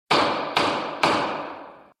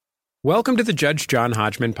Welcome to the Judge John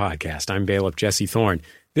Hodgman podcast. I'm bailiff Jesse Thorne.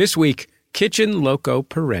 This week, Kitchen Loco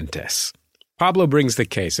Parentis. Pablo brings the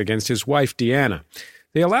case against his wife, Deanna.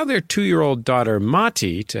 They allow their 2-year-old daughter,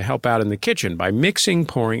 Mati, to help out in the kitchen by mixing,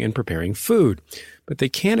 pouring, and preparing food. But they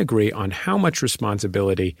can't agree on how much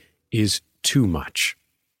responsibility is too much.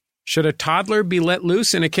 Should a toddler be let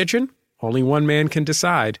loose in a kitchen? Only one man can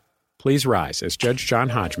decide. Please rise as Judge John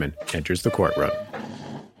Hodgman enters the courtroom.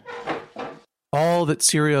 All that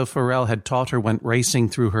Sirio Farrell had taught her went racing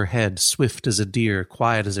through her head, swift as a deer,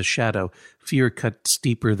 quiet as a shadow, fear cuts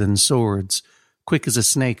deeper than swords. Quick as a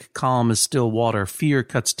snake, calm as still water, fear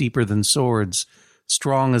cuts deeper than swords.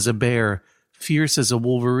 Strong as a bear, fierce as a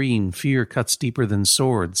wolverine, fear cuts deeper than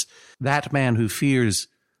swords. That man who fears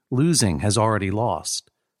losing has already lost.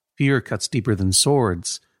 Fear cuts deeper than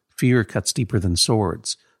swords. Fear cuts deeper than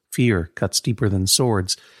swords. Fear cuts deeper than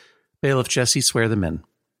swords. Bailiff Jesse, swear them in.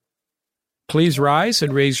 Please rise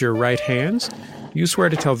and raise your right hands. You swear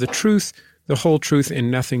to tell the truth, the whole truth,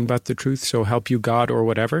 and nothing but the truth, so help you God or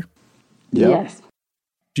whatever? Yes.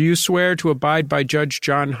 Do you swear to abide by Judge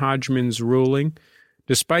John Hodgman's ruling,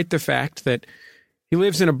 despite the fact that he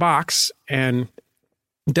lives in a box and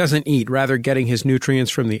doesn't eat, rather getting his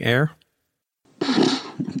nutrients from the air?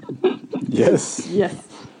 Yes. Yes.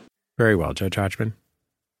 Very well, Judge Hodgman.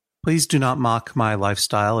 Please do not mock my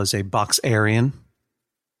lifestyle as a boxarian.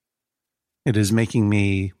 It is making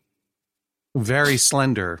me very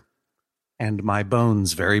slender and my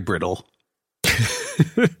bones very brittle.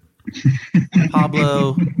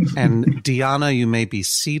 Pablo and Deanna, you may be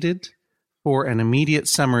seated for an immediate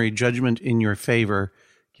summary judgment in your favor.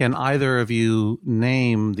 Can either of you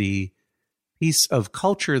name the piece of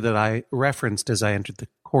culture that I referenced as I entered the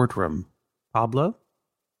courtroom? Pablo?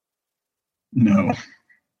 No.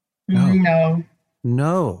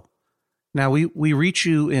 No. Now, we reach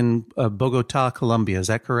you in Bogota, Colombia. Is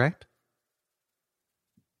that correct?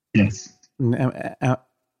 Yes. And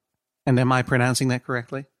am I pronouncing that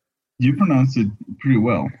correctly? You pronounced it pretty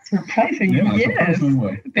well. Surprisingly, Yeah, yes. surprisingly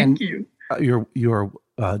well. Thank you. You're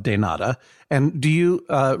Denada. And do you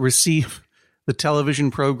receive the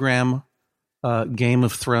television program Game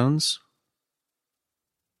of Thrones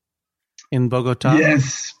in Bogota?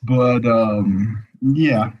 Yes, but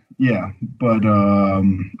but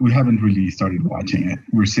we haven't really started watching it.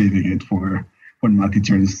 We're saving it for when Mati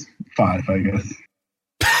turns 5, I guess.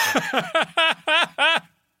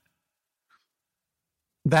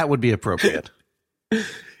 That would be appropriate.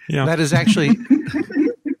 Yeah. That is actually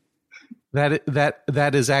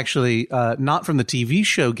that is actually not from the TV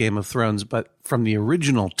show Game of Thrones, but from the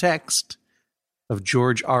original text of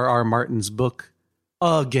George R.R. Martin's book,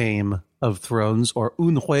 A Game of Thrones, or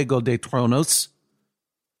Un Juego de Tronos,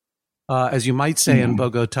 as you might say in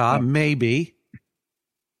Bogota, maybe.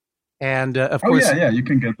 And of course, you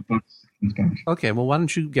can get the books in Spanish. Okay, well, why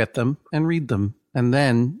don't you get them and read them, and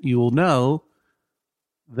then you will know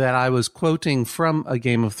that I was quoting from A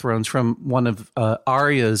Game of Thrones from one of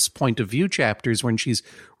Arya's point of view chapters when she's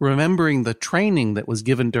remembering the training that was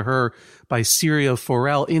given to her by Sirio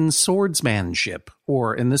Farrell in swordsmanship,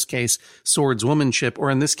 or in this case, swordswomanship,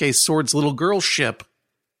 or in this case, swords little girlship,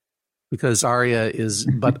 because Arya is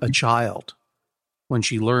but a child when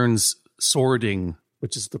she learns swording,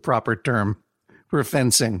 which is the proper term for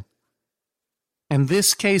fencing. And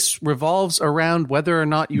this case revolves around whether or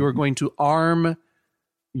not you are going to arm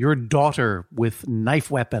your daughter with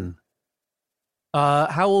knife weapon.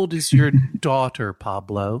 How old is your daughter,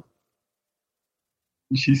 Pablo?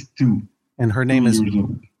 She's 2. And her name is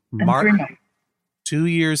Mark. 2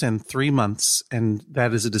 years and 3 months. And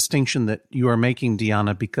that is a distinction that you are making,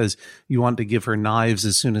 Deanna, because you want to give her knives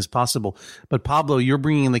as soon as possible. But Pablo, you're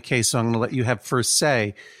bringing in the case, so I'm going to let you have first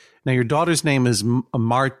say. Now, your daughter's name is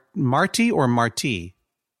Marti or Marti?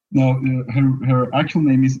 No, her actual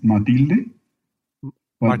name is Matilde.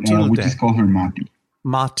 But we just call her Mati.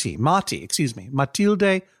 Mati, excuse me.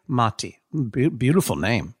 Matilde Mati. Beautiful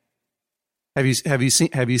name. Have you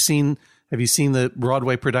seen the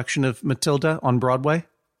Broadway production of Matilda on Broadway?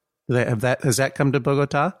 Has that come to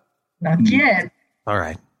Bogota? Not yet. All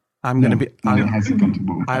right. I'm going to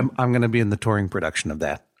be in the touring production of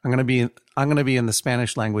that. I'm going to be in the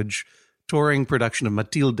Spanish language touring production of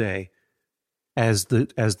Matilde as the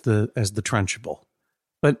Trunchbull.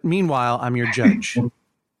 But meanwhile, I'm your judge.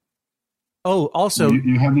 Oh, also,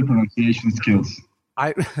 you have the pronunciation skills.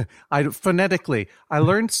 I phonetically, I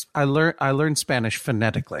learned Spanish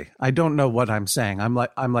phonetically. I don't know what I'm saying. I'm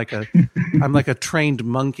like a trained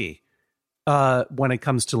monkey when it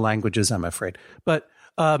comes to languages, I'm afraid. But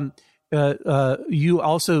You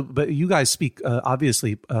also, but you guys speak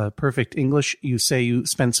obviously perfect English. You say you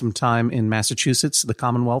spent some time in Massachusetts, the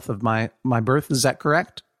Commonwealth of my birth. Is that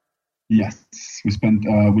correct? Yes, we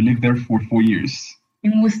lived there for 4 years.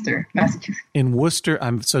 In Worcester, Massachusetts. In Worcester,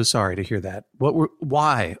 I'm so sorry to hear that.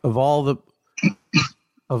 Why of all the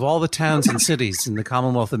towns and cities in the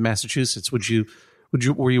Commonwealth of Massachusetts, were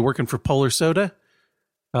you working for Polar Soda?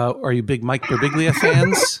 Are you big Mike Birbiglia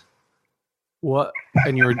fans? What?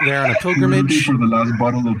 And you were there on a pilgrimage? For the last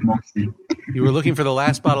bottle of Moxie. You were looking for the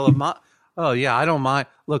last bottle of Oh yeah, I don't mind.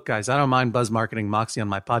 Look, guys, I don't mind buzz marketing Moxie on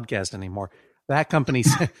my podcast anymore. That company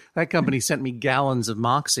sent me gallons of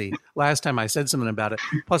Moxie last time I said something about it,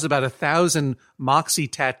 plus about 1,000 Moxie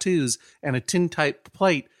tattoos and a tintype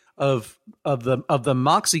plate of the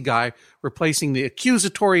Moxie guy replacing the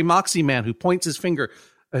accusatory Moxie man who points his finger,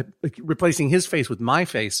 replacing his face with my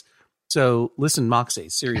face. So listen, Moxie,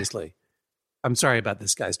 seriously. I'm sorry about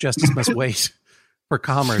this, guys. Justice must wait for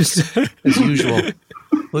commerce, as usual.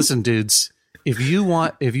 Listen, dudes, if you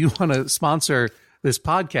want to sponsor this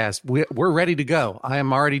podcast, we're ready to go. I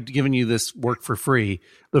am already giving you this work for free.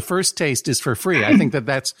 The first taste is for free. I think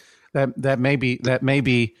that may be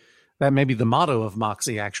the motto of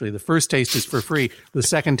Moxie. Actually, the first taste is for free. The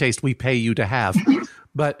second taste we pay you to have.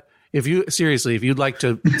 But if you'd like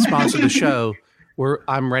to sponsor the show,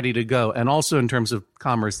 I'm ready to go. And also in terms of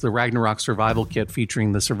commerce, the Ragnarok Survival Kit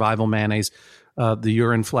featuring the Survival Mayonnaise, the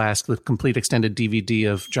Urine Flask, the complete extended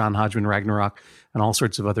DVD of John Hodgman Ragnarok, and all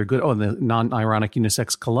sorts of other good. Oh, and the non-ironic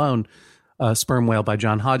unisex cologne, Sperm Whale by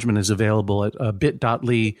John Hodgman, is available at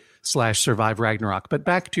bit.ly/Survive Ragnarok. But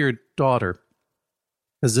back to your daughter,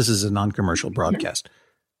 because this is a non-commercial broadcast.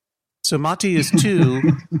 So Mati is 2,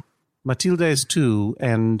 Matilda is 2,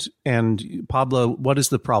 and Pablo, what is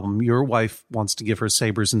the problem? Your wife wants to give her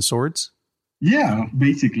sabers and swords? Yeah,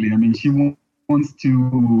 basically. I mean, she wants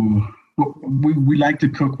to. We like to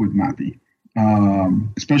cook with Mati,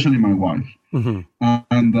 especially my wife. Mm-hmm.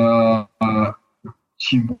 And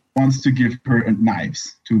she wants to give her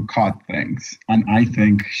knives to cut things. And I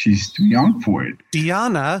think she's too young for it.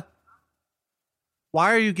 Diana,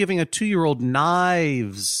 why are you giving a 2-year-old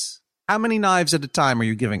knives? How many knives at a time are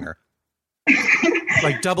you giving her?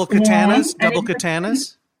 Like double katanas? Double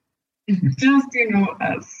katanas? It's just,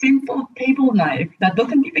 a simple table knife that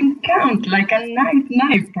doesn't even count, like a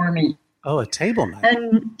knife for me. Oh, a table knife.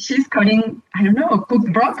 And she's cutting, I don't know,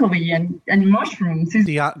 cooked broccoli and mushrooms.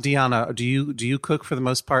 Diana, do you cook for the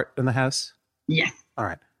most part in the house? Yes. All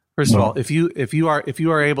right. First of all, if you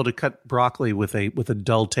are able to cut broccoli with a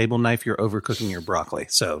dull table knife, you're overcooking your broccoli.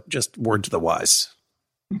 So just word to the wise.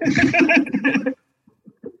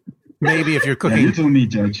 Maybe if you're cooking, you told me,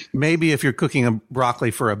 Judge. Maybe if you're cooking a broccoli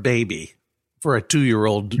for a baby, for a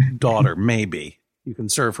 2-year-old daughter, maybe you can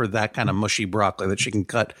serve her that kind of mushy broccoli that she can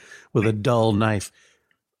cut with a dull knife.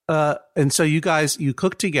 And so you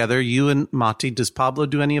cook together, you and Mati. Does Pablo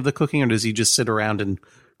do any of the cooking, or does he just sit around and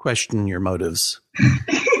question your motives?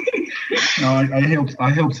 No, I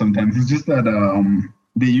help sometimes. It's just that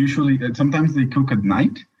sometimes they cook at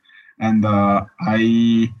night, and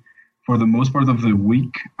for the most part of the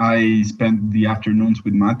week, I spend the afternoons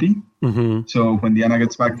with Mati. Mm-hmm. So when Diana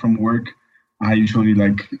gets back from work, I usually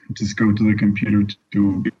just go to the computer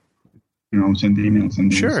to send emails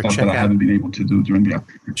and stuff that I haven't been able to do during the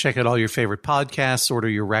afternoon. Check out all your favorite podcasts. Order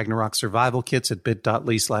your Ragnarok survival kits at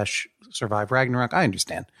bit.ly/Survive Ragnarok. I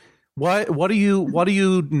understand. What are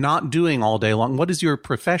you not doing all day long? What is your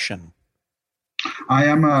profession?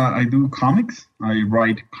 I do comics. I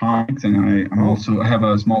write comics, and I have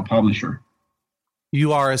a small publisher.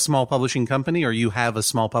 You are a small publishing company, or you have a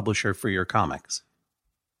small publisher for your comics?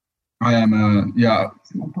 I am a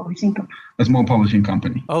small publishing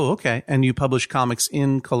company. Oh, okay. And you publish comics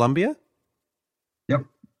in Colombia? Yep.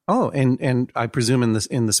 Oh, and I presume in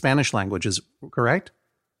the Spanish language, is correct?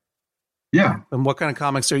 Yeah. And what kind of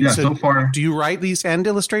comics are you? Yeah, so far. Do you write these and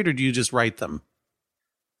illustrate, or do you just write them?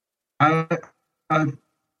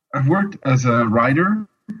 I've worked as a writer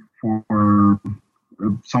for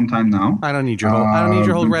some time now. I don't need your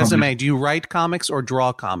whole resume. Do you write comics or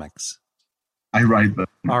draw comics? I write them.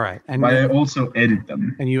 All right. But I also edit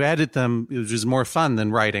them. And you edit them, which is more fun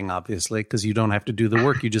than writing, obviously, because you don't have to do the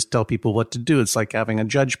work. You just tell people what to do. It's like having a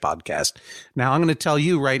judge podcast. Now, I'm going to tell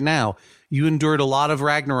you right now, you endured a lot of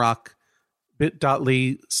Ragnarok,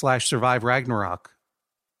 bit.ly/Survive Ragnarok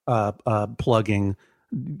plugging.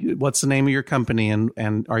 What's the name of your company,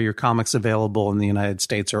 and are your comics available in the United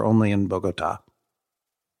States or only in Bogota?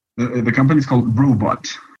 The company's called Brewbot.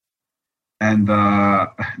 And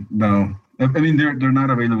no. I mean, they're not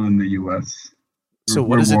available in the U.S. So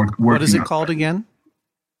what is it called again?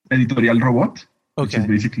 Editorial Robot. which is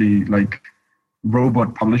basically like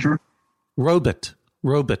robot publisher. Robot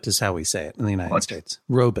is how we say it in the United States.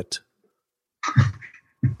 Robot.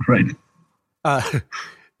 Right.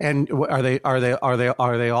 And are they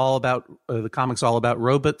all about the comics? All about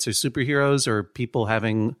robots or superheroes or people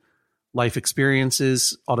having life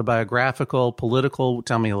experiences, autobiographical, political?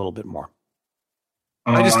 Tell me a little bit more.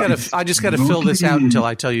 I just gotta fill this out until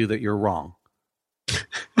I tell you that you're wrong.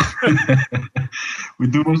 We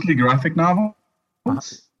do mostly graphic novels,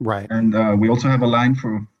 right? And we also have a line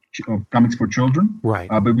for comics for children, right?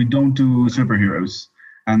 But we don't do superheroes.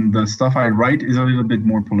 And the stuff I write is a little bit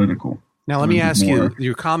more political. Now, let me ask you: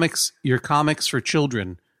 your comics for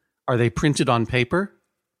children, are they printed on paper?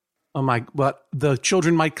 Oh my! But the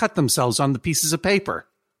children might cut themselves on the pieces of paper.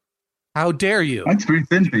 How dare you? That's very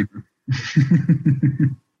thin paper.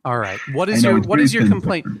 What is your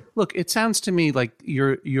complaint? Paper. Look, it sounds to me like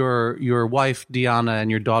your wife Diana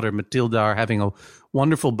and your daughter Matilda are having a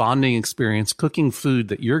wonderful bonding experience cooking food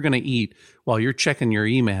that you're going to eat while you're checking your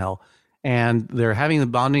email, and they're having the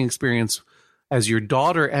bonding experience as your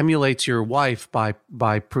daughter emulates your wife by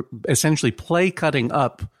essentially play cutting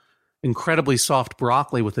up incredibly soft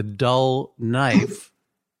broccoli with a dull knife.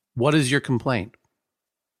 What is your complaint?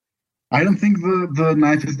 I don't think the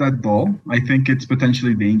knife is that dull. I think it's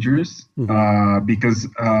potentially dangerous because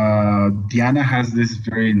Diana has this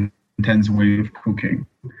very intense way of cooking.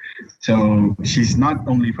 So she's not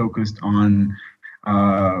only focused on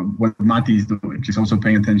what Mati is doing. She's also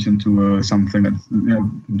paying attention to something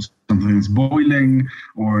that's boiling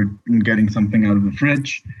or getting something out of the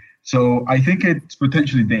fridge. So I think it's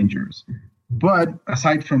potentially dangerous. But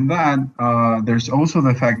aside from that, there's also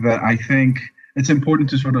the fact that I think it's important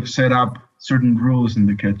to sort of set up certain rules in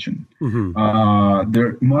the kitchen.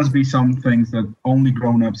 There must be some things that only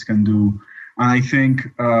grown-ups can do. And I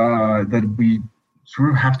think that we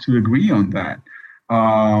sort of have to agree on that.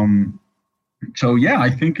 So yeah,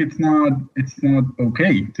 I think it's not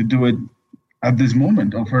okay to do it at this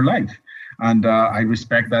moment of her life, and I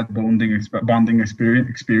respect that bonding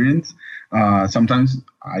experience. Sometimes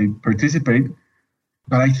I participate,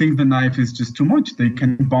 but I think the knife is just too much. They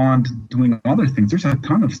can bond doing other things. There's a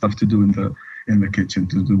ton of stuff to do in the kitchen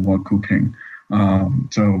to do while cooking.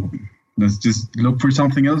 So let's just look for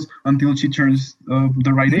something else until she turns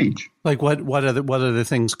the right age. Like what other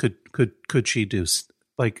things could she do?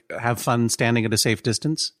 Like have fun standing at a safe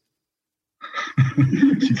distance?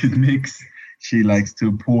 She could mix. She likes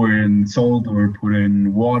to pour in salt or put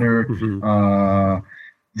in water.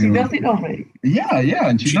 She does it already. Yeah,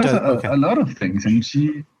 and she does a lot of things, and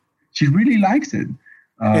she really likes it.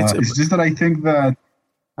 It's just that I think that.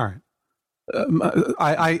 All right,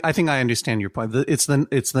 I think I understand your point. It's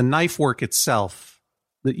the knife work itself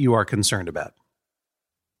that you are concerned about.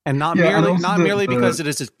 And not merely because it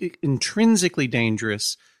is intrinsically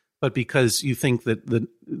dangerous, but because you think that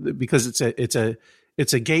because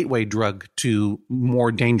it's a gateway drug to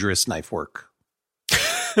more dangerous knife work.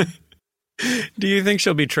 Do you think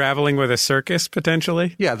she'll be traveling with a circus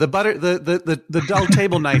potentially? Yeah, the dull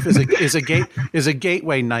table knife is a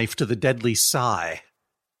gateway knife to the deadly sigh.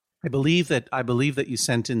 I believe that you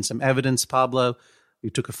sent in some evidence, Pablo. You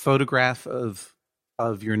took a photograph of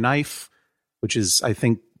your knife, which is, I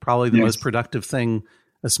think, probably the most productive thing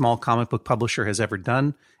a small comic book publisher has ever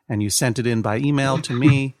done. And you sent it in by email to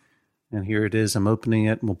me. And here it is. I'm opening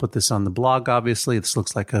it. And we'll put this on the blog, obviously. This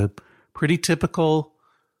looks like a pretty typical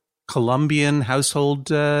Colombian household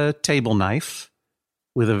table knife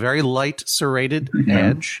with a very light serrated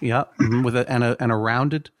edge. Yeah. With a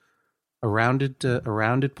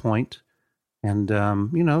rounded point. And,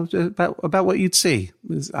 about what you'd see.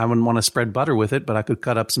 I wouldn't want to spread butter with it, but I could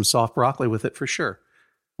cut up some soft broccoli with it for sure.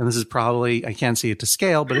 And this is probably, I can't see it to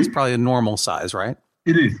scale, but it's probably a normal size, right?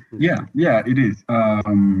 It is. Yeah, it is.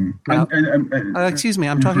 Excuse me,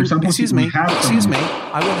 I'm talking, excuse me.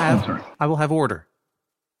 I will have order.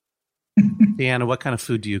 Deanna, what kind of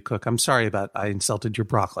food do you cook? I'm sorry I insulted your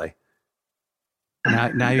broccoli.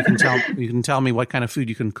 Now you can tell me what kind of food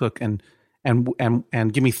you can cook and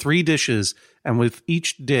give me 3 dishes, and with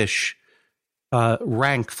each dish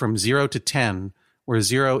rank from 0 to 10, where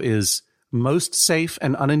 0 is most safe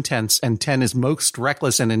and unintense and 10 is most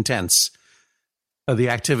reckless and intense, the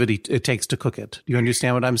activity it takes to cook it. Do you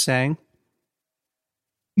understand what I'm saying?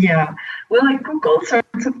 Yeah. Well, I cook all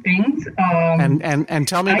sorts of things. And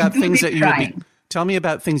tell me about things that you would be, tell me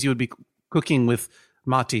about things you would be cooking with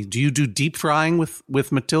Mati. Do you do deep frying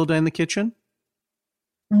with Matilda in the kitchen?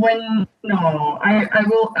 No, I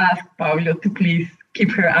will ask Pablo to please keep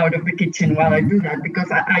her out of the kitchen while I do that, because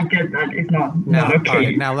I get that it's not okay.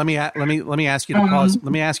 Right, now let me ask you to pause.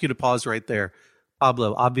 Let me ask you to pause right there,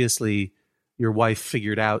 Pablo. Obviously, your wife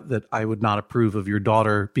figured out that I would not approve of your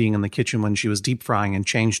daughter being in the kitchen when she was deep frying and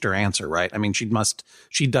changed her answer, right? I mean, she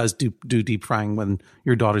does do deep frying when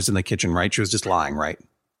your daughter's in the kitchen, right? She was just lying, right?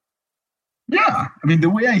 Yeah. I mean, the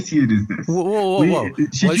way I see it is this. Whoa. No.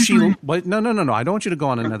 I don't want you to go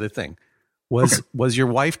on another thing. Was your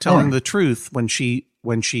wife telling the truth when she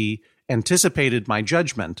anticipated my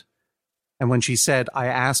judgment and when she said, I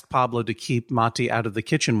asked Pablo to keep Mati out of the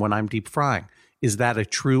kitchen when I'm deep frying? Is that a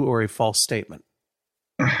true or a false statement?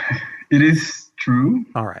 It is true.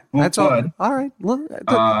 All right. That's all. All right. Well,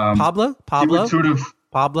 Pablo,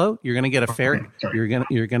 Pablo, you're going to get a fair. You're going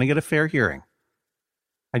to get a fair hearing.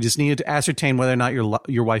 I just needed to ascertain whether or not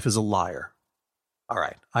your wife is a liar. All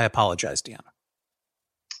right. I apologize,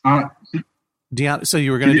 Deanna. Deanna, so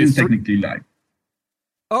you were going to do technically lie.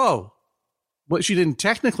 Oh, well, she didn't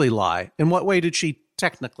technically lie. In what way did she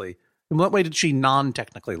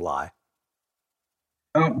non-technically lie?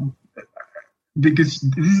 Because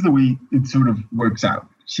this is the way it sort of works out.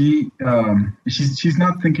 She's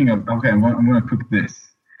not thinking of, okay, I'm going to cook this.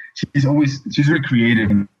 She's very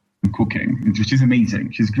creative in cooking. She's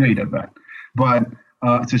amazing. She's great at that. But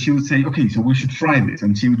so she would say, okay, so we should fry this,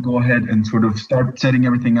 and she would go ahead and sort of start setting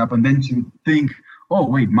everything up, and then she would think, oh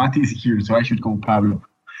wait, Mati is here, so I should call Pablo,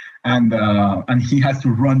 and he has to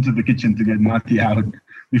run to the kitchen to get Mati out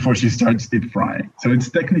before she starts deep frying. So it's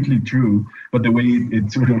technically true, but the way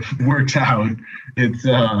it sort of works out,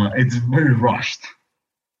 it's very rushed.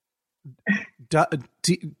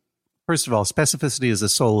 First of all, specificity is the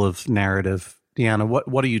soul of narrative. Deanna,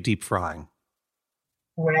 what are you deep frying?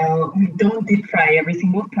 Well, we don't deep fry every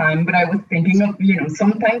single time, but I was thinking of,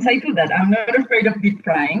 sometimes I do that. I'm not afraid of deep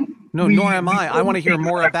frying. No, nor am I. I want to hear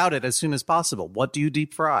more about it as soon as possible. What do you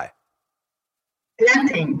deep fry?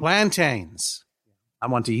 Plantains. I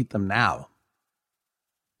want to eat them now.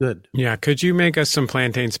 Good. Yeah. Could you make us some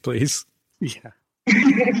plantains, please? Yeah.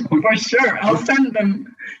 For sure. I'll send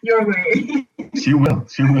them your way. She will.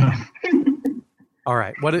 All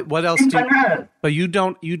right. What else but you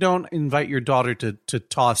don't invite your daughter to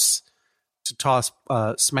toss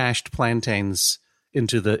smashed plantains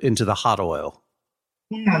into the hot oil.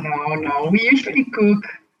 No. We usually cook,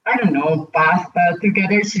 I don't know, pasta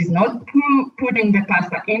together. She's not putting the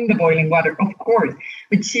pasta in the boiling water, of course,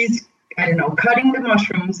 but she's, I don't know, cutting the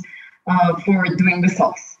mushrooms for doing the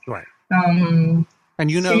sauce. Right.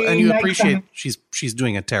 And you appreciate she's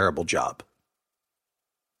doing a terrible job.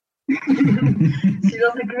 She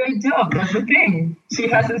does a great job. That's the thing. She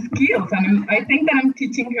has the skills. I think that I'm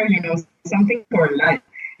teaching her, something for life.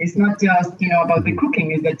 It's not just, about the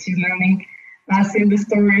cooking. It's that she's learning, as in the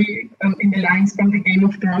story, in the lines from the Game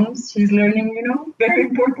of Thrones. She's learning, very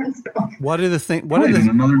important stuff.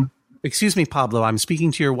 Excuse me, Pablo. I'm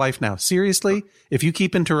speaking to your wife now. Seriously, if you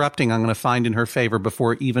keep interrupting, I'm going to find in her favor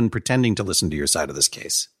before even pretending to listen to your side of this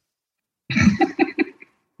case.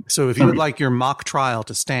 So if you would like your mock trial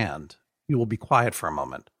to stand, you will be quiet for a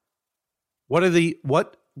moment. What are the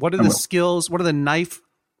skills? What are the knife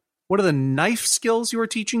skills you are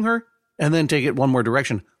teaching her? And then take it one more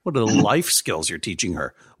direction. What are the life skills you're teaching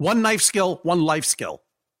her? One knife skill, one life skill.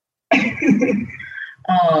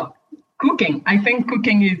 Cooking. I think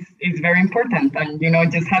cooking is very important. And,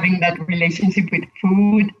 just having that relationship with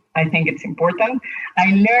food, I think it's important. I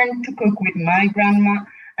learned to cook with my grandma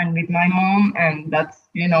and with my mom, and that's,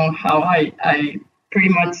 how I pretty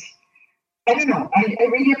much, I don't know, I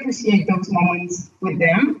really appreciate those moments with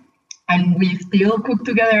them, and we still cook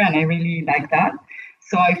together, and I really like that.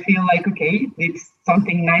 So I feel like, okay, it's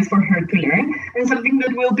something nice for her to learn, and something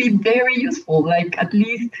that will be very useful, like at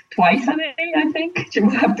least twice a day, I think. She will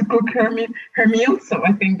have to cook her meal, so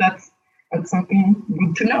I think that's something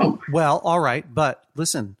good to know. Well, all right, but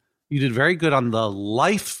listen, you did very good on the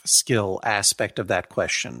life skill aspect of that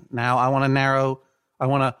question. Now I want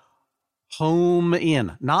to home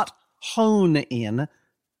in, not hone in,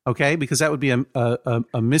 okay? Because that would be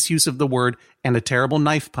a misuse of the word and a terrible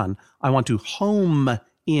knife pun. I want to home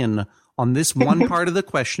in on this one part of the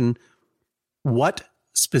question. What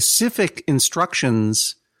specific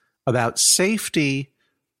instructions about safety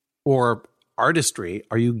or artistry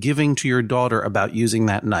are you giving to your daughter about using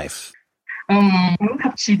that knife?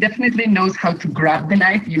 She definitely knows how to grab the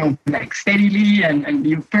knife, like steadily and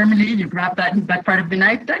you firmly grab that part of the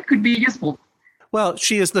knife. That could be useful. Well,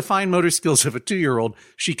 she has the fine motor skills of a 2-year-old.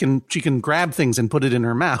 She can grab things and put it in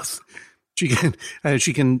her mouth. She can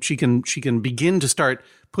begin to start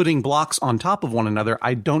putting blocks on top of one another.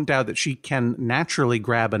 I don't doubt that she can naturally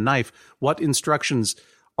grab a knife. What instructions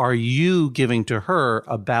are you giving to her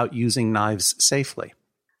about using knives safely?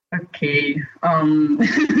 Okay,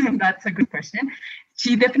 that's a good question.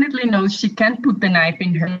 She definitely knows she can't put the knife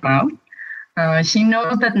in her mouth. She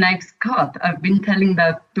knows that knives cut. I've been telling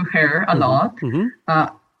that to her a lot.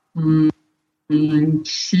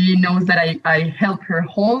 She knows that I help her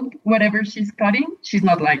hold whatever she's cutting. She's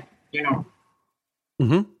not like,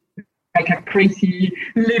 like a crazy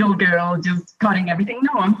little girl just cutting everything.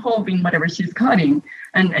 No, I'm holding whatever she's cutting.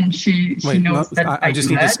 And she knows that I just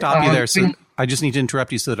need to stop you there. So I just need to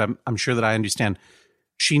interrupt you so that I'm sure that I understand.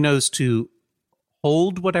 She knows to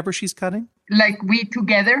hold whatever she's cutting? Like we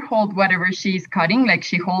together hold whatever she's cutting. Like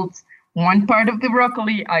she holds one part of the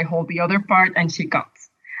broccoli, I hold the other part, and she cuts.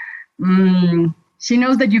 She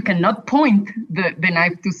knows that you cannot point the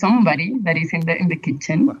knife to somebody that is in the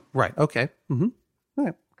kitchen. Right. Okay. All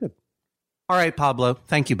right. Good. All right, Pablo.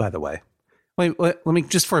 Thank you, by the way. Wait, let me,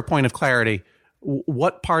 just for a point of clarity,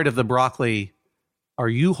 what part of the broccoli are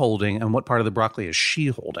you holding and what part of the broccoli is she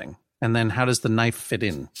holding? And then how does the knife fit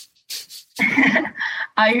in?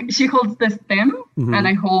 She holds the stem and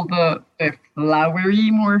I hold the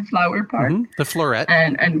more flower part. The floret.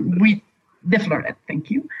 And we, the floret, thank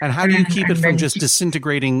you. And how do you keep it from just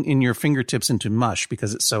disintegrating in your fingertips into mush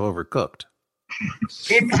because it's so overcooked?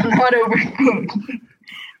 It's not overcooked.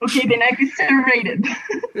 Okay, the knife is serrated.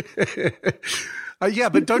 Yeah,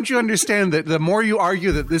 but don't you understand that the more you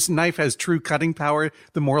argue that this knife has true cutting power,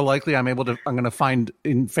 the more likely I'm going to find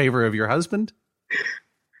in favor of your husband?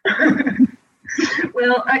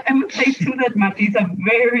 Well, I would say too that Mati is a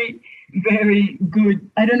very, very good,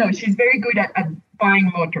 I don't know, she's very good at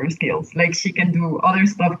fine motor skills. Like she can do other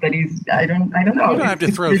stuff that is, I don't know. You don't have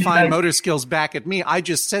to throw really fine motor skills back at me. I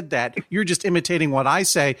just said that. You're just imitating what I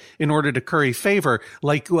say in order to curry favor,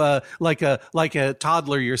 like a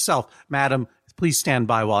toddler yourself. Madam, please stand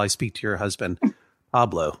by while I speak to your husband.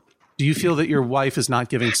 Pablo, do you feel that your wife is not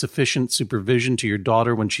giving sufficient supervision to your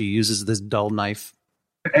daughter when she uses this dull knife?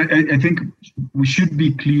 I think we should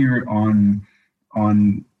be clear on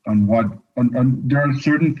what there are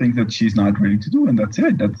certain things that she's not ready to do, and that's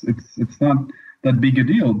it. It's not that big a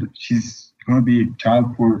deal. She's going to be a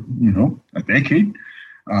child for a decade,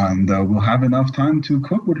 and we'll have enough time to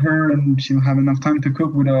cook with her, and she'll have enough time to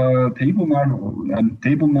cook with a table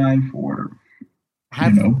knife or.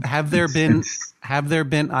 Have there been?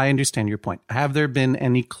 I understand your point. Have there been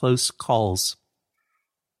any close calls?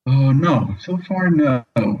 Oh no, so far no.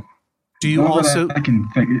 Do you also? I can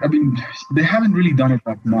think. I mean, they haven't really done it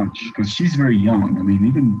that much because she's very young. I mean,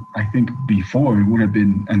 even I think before it would have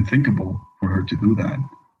been unthinkable for her to do that.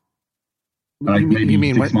 Like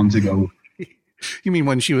maybe 6 months ago. You mean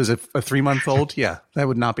when she was a 3-month-old? Yeah, that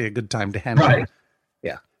would not be a good time to handle. Right.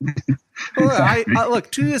 Yeah. Exactly. I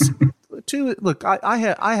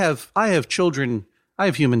have children. I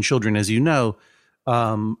have human children, as you know,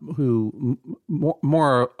 who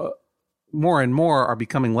more and more are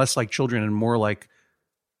becoming less like children and more like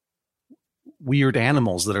weird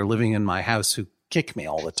animals that are living in my house who kick me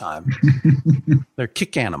all the time. They're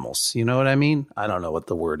kick animals. You know what I mean? I don't know what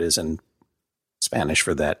the word is in Spanish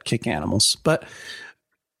for that, kick animals. But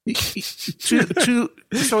so it's you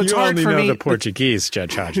hard only for know me. The Portuguese,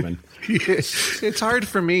 Judge Hodgman. It's hard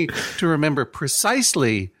for me to remember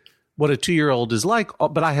precisely what a 2-year-old is like.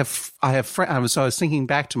 But I was thinking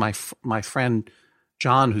back to my friend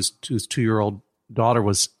John, whose 2-year-old daughter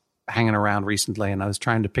was hanging around recently, and I was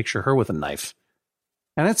trying to picture her with a knife,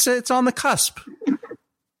 and it's on the cusp.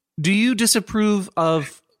 Do you disapprove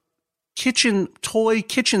of toy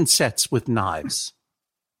kitchen sets with knives?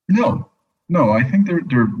 No, I think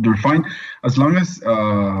they're fine as long as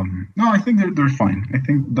I think they're fine. I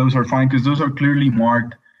think those are fine because those are clearly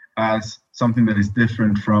marked as something that is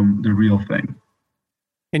different from the real thing.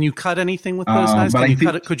 Can you cut anything with those knives?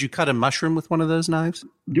 Could you cut a mushroom with one of those knives?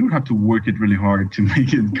 You would have to work it really hard to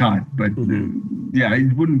make it cut, but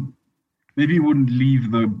it wouldn't. Maybe it wouldn't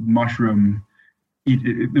leave the mushroom.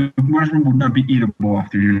 The mushroom would not be eatable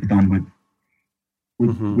after you're done with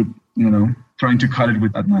trying to cut it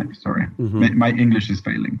with that knife. Sorry, my English is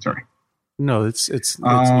failing. Sorry. No, it's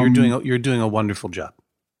you're doing a wonderful job.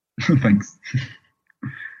 Thanks.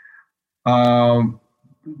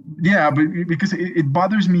 Yeah, but because it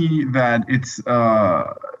bothers me that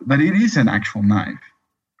that it is an actual knife.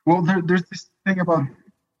 Well, there's this thing about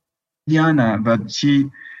Diana that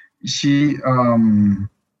she's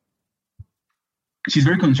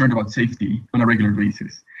very concerned about safety on a regular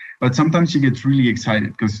basis, but sometimes she gets really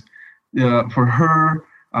excited because for her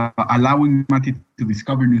allowing Mati to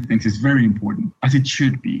discover new things is very important, as it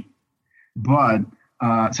should be. But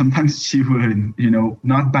sometimes she would,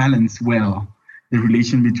 not balance well the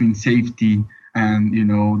relation between safety and,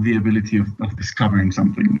 the ability of discovering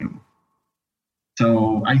something new.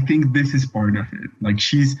 So I think this is part of it. Like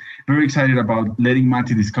she's very excited about letting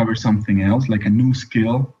Mati discover something else, like a new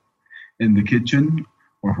skill. in the kitchen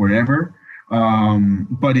or wherever.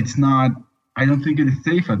 But it's not, I don't think it is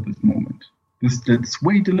safe at this moment. Let's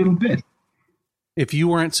wait a little bit. If you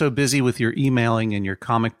weren't so busy with your emailing and your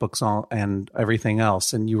comic books and everything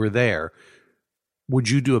else, and you were there, would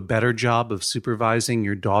you do a better job of supervising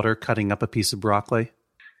your daughter cutting up a piece of broccoli?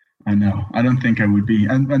 I know. I don't think I would be.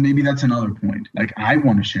 And maybe that's another point. Like, I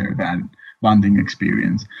want to share that bonding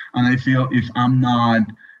experience. And I feel if I'm not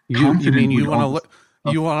confident... You mean you want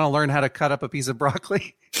to learn how to cut up a piece of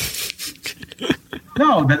broccoli?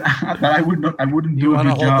 No, that I wouldn't do a good job. You want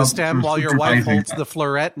to hold the stem while your wife holds the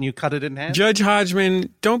floret and you cut it in half? Judge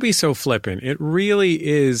Hodgman, don't be so flippant. It really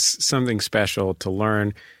is something special to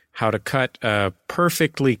learn how to cut a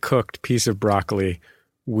perfectly cooked piece of broccoli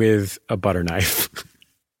with a butter knife.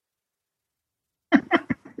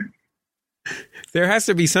 There has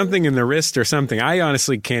to be something in the wrist or something. I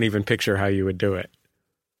honestly can't even picture how you would do it.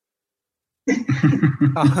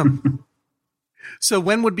 So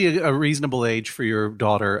when would be a reasonable age for your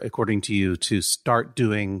daughter, according to you, to start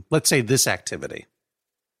doing, let's say, this activity?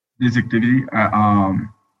 This activity,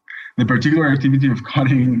 the particular activity of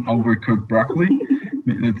cutting overcooked broccoli,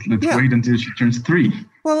 let's wait until she turns 3.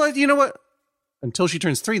 Well, you know what? Until she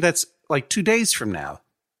turns 3, that's like 2 days from now.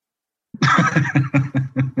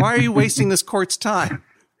 Why are you wasting this court's time?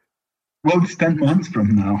 Well, it's 10 months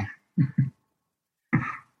from now.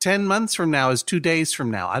 10 months from now is 2 days from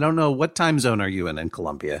now. I don't know. What time zone are you in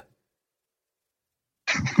Colombia?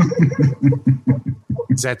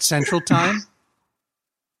 Is that Central Time?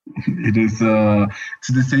 It is. It's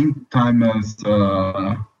the same time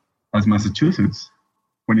as Massachusetts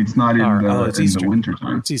when it's not in the winter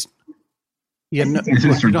time. It's East. Yeah, no,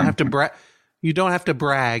 you don't have to brag. You don't have to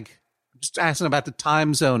brag. I'm just asking about the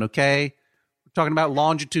time zone, okay? We're talking about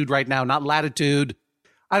longitude right now, not latitude.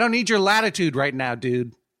 I don't need your latitude right now,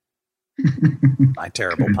 dude. My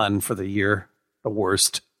terrible pun for the year. The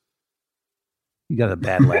worst. You got a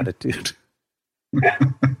bad latitude. Yeah,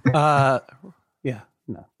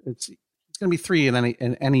 no. It's going to be 3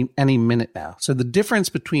 in any minute now. So the difference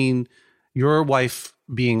between your wife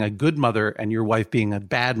being a good mother and your wife being a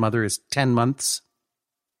bad mother is 10 months.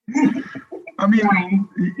 I mean,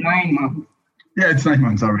 9 months. Yeah, it's 9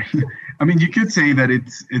 months. Sorry. I mean, you could say that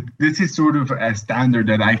this is sort of a standard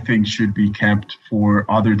that I think should be kept for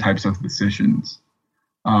other types of decisions.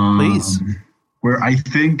 Please. Where I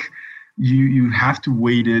think you have to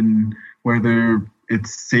wait in whether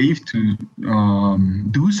it's safe to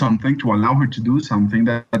do something, to allow her to do something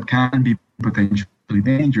that can be potentially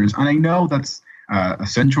dangerous. And I know that's a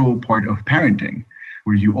central part of parenting,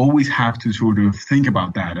 where you always have to sort of think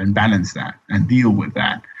about that and balance that and deal with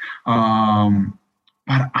that.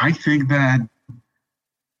 But I think that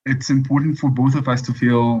it's important for both of us to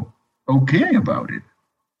feel okay about it.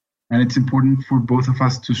 And it's important for both of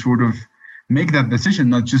us to sort of make that decision,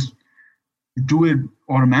 not just do it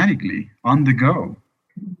automatically on the go.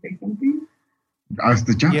 Say something? As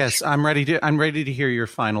the judge. Yes, I'm ready to hear your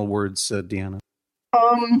final words, Diana.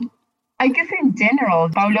 I guess in general,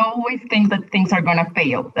 Paulo always thinks that things are going to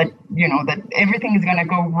fail, that everything is going to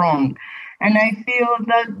go wrong. And I feel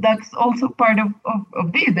that that's also part of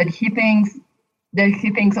this, that he thinks,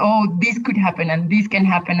 oh, this could happen and this can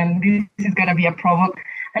happen and this is going to be a problem.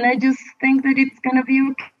 And I just think that it's going to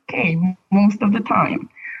be okay most of the time.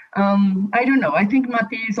 I don't know. I think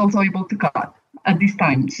Mati is also able to cut at this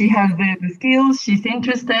time. She has the skills. She's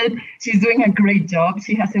interested. She's doing a great job.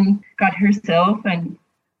 She hasn't cut herself. And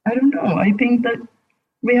I don't know. I think that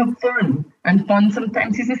we have fun. And fun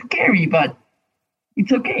sometimes is scary, but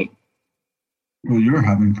it's okay. Well, you're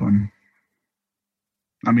having fun.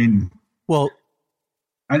 I mean... Well...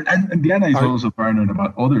 And Diana is also paranoid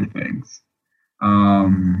about other things.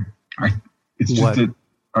 It's just that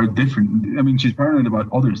are different. I mean, she's paranoid about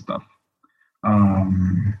other stuff.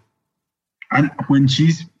 And when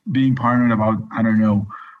she's being paranoid about, I don't know,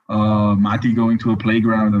 Mati going to a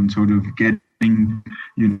playground and sort of getting,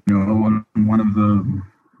 on one of the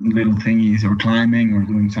little thingies or climbing or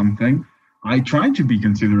doing something, I try to be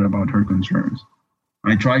considerate about her concerns.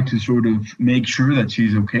 I try to sort of make sure that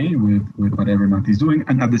she's okay with whatever Mati's doing,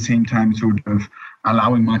 and at the same time sort of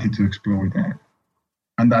allowing Mati to explore that.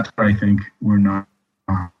 And that's where I think we're not.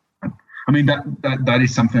 I mean, that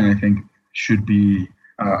is something I think should be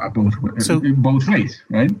both ways,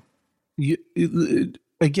 right?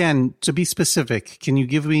 Again, to be specific, can you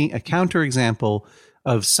give me a counterexample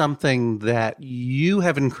of something that you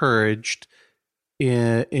have encouraged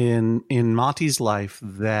in Mati's life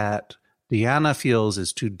that Diana feels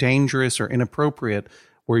is too dangerous or inappropriate,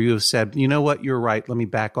 where you have said, you know what, you're right, let me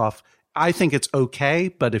back off. I think it's okay,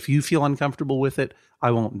 but if you feel uncomfortable with it,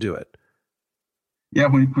 I won't do it. Yeah,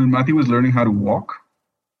 when Mati was learning how to walk,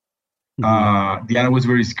 Diana was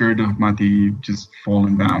very scared of Mati just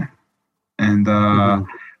falling down. And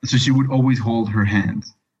so she would always hold her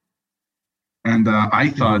hands. And I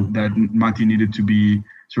thought that Mati needed to be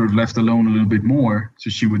sort of left alone a little bit more, so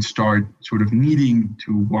she would start sort of needing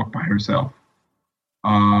to walk by herself.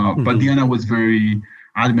 But Diana was very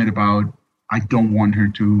adamant about, I don't want her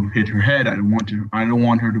to hit her head. I don't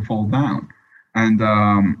want her to fall down. And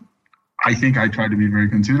I think I tried to be very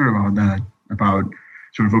considerate about that, about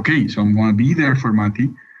sort of, okay, so I'm going to be there for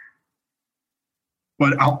Mati,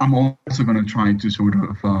 but I'm also going to try to sort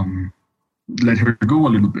of let her go a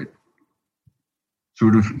little bit.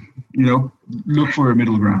 Sort of, look for a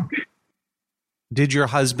middle ground. Did your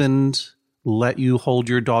husband let you hold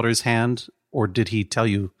your daughter's hand, or did he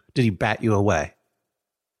bat you away?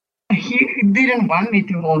 He didn't want me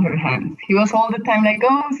to hold her hands. He was all the time like,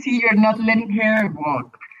 oh, see, you're not letting her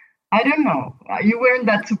walk. I don't know. You weren't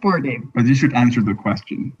that supportive. But you should answer the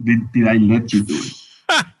question. Did I let you do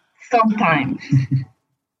it? Sometimes.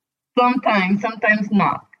 Sometimes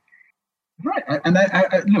not. Right. And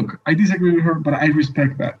I look, I disagree with her, but I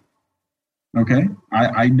respect that. Okay?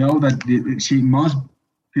 I know that she must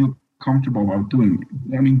feel comfortable about doing it.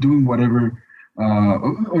 I mean, doing whatever,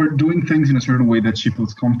 or doing things in a certain way that she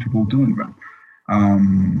feels comfortable doing them.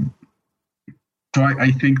 So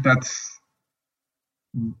I think that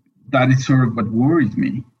is sort of what worries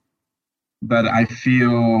me. That I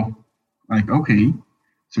feel like, okay,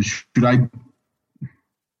 so should I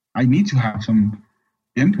need to have some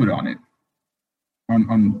input on it.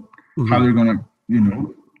 On how they're gonna,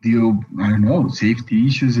 deal, I don't know, safety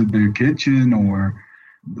issues at their kitchen, or,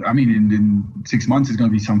 I mean, in 6 months it's gonna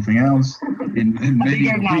be something else. In maybe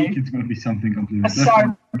a week it's gonna be something completely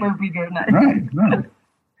different. A sharper, bigger knife. Right.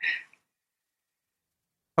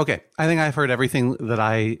 Okay, I think I've heard everything that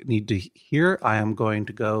I need to hear. I am going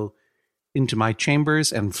to go into my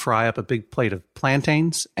chambers and fry up a big plate of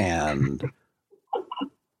plantains, and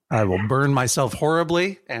I will burn myself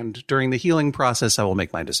horribly, and during the healing process, I will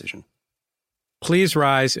make my decision. Please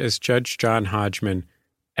rise as Judge John Hodgman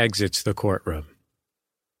exits the courtroom.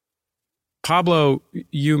 Pablo,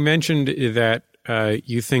 you mentioned that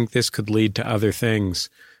you think this could lead to other things.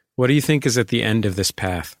 What do you think is at the end of this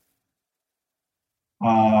path?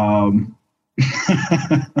 I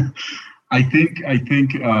think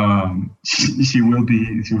she will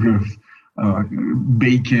be sort of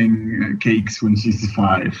baking cakes when she's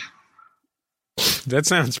 5. That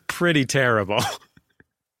sounds pretty terrible.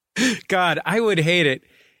 God, I would hate it.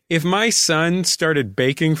 If my son started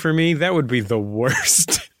baking for me, that would be the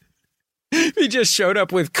worst. He just showed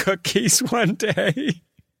up with cookies one day.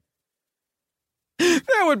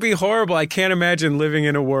 That would be horrible. I can't imagine living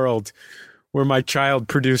in a world where my child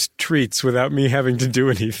produced treats without me having to do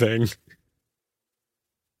anything.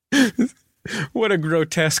 What a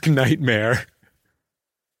grotesque nightmare.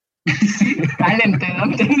 Talented,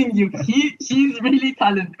 I'm telling you. She's really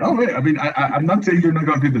talented. Oh, wait, I mean, I'm not saying they're not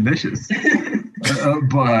going to be delicious.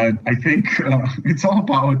 But I think it's all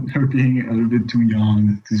about her being a little bit too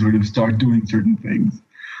young to sort of start doing certain things.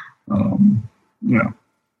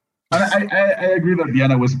 I agree that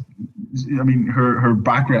Diana was, I mean, her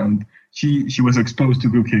background, she was exposed to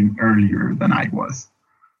cooking earlier than I was.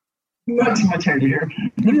 Much earlier.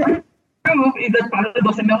 The proof is that Pablo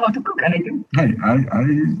doesn't know how to cook, and I do. Hey,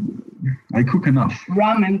 I cook enough.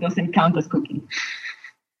 Ramen doesn't count as cooking.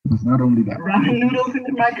 It's not only that. Ramen noodles in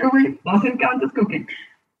the microwave doesn't count as cooking.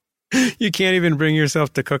 You can't even bring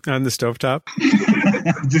yourself to cook on the stovetop?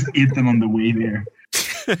 Just eat them on the way there.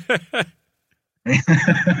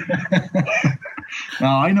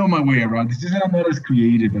 Now, I know my way around. It's just that I'm not as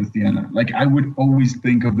creative as Diana. Like, I would always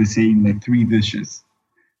think of the same, 3 dishes.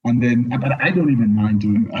 And then, but I don't even mind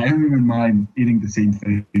eating the same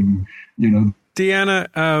thing, Diana,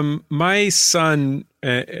 my son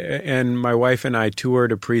and my wife and I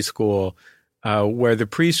toured a preschool where the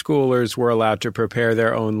preschoolers were allowed to prepare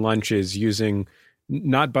their own lunches using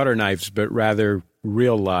not butter knives, but rather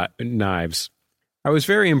real knives. I was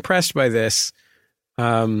very impressed by this,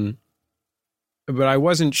 but I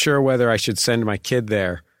wasn't sure whether I should send my kid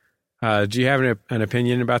there. Do you have an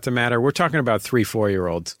opinion about the matter? We're talking about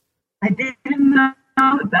 3-4-year-olds. I didn't know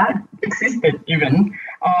that existed even.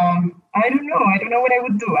 I don't know. I don't know what I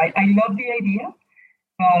would do. I love the idea,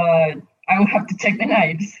 but I will have to check the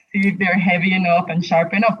knives, see if they're heavy enough and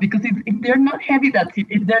sharp enough. Because if they're not heavy, that's it.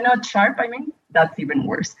 If they're not sharp, that's even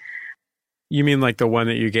worse. You mean like the one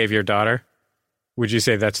that you gave your daughter? Would you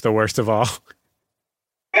say that's the worst of all?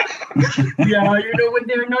 Yeah, when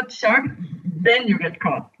they're not sharp, then you get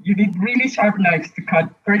caught. You need really sharp knives to cut,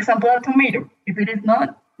 for example, a tomato. If it is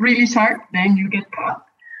not really sharp, then you get caught.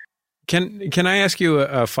 Can I ask you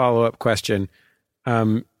a follow-up question?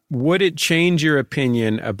 Would it change your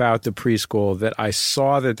opinion about the preschool that I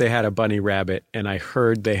saw that they had a bunny rabbit and I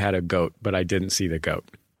heard they had a goat, but I didn't see the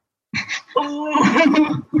goat?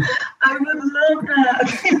 Oh, I would love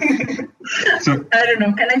that. So, I don't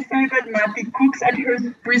know. Can I say that Matty cooks at her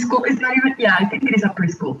preschool? It's not even, I think it is a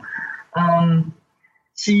preschool.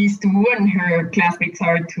 She's 2 and her classmates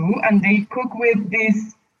are 2, and they cook with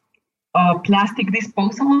these plastic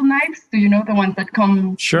disposable knives. Do you know the ones that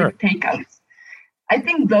come with takeouts? I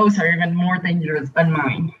think those are even more dangerous than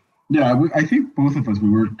mine. Yeah, I think both of us, we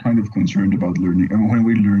were kind of concerned about learning when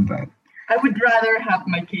we learned that. I would rather have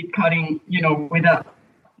my kid cutting, with a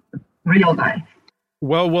real knife.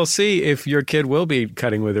 Well, we'll see if your kid will be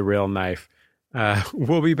cutting with a real knife.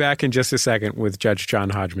 We'll be back in just a second with Judge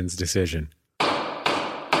John Hodgman's decision.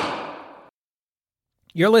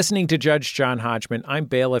 You're listening to Judge John Hodgman. I'm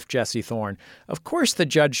bailiff Jesse Thorne. Of course, the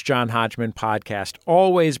Judge John Hodgman podcast,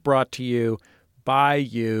 always brought to you by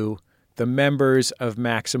you, the members of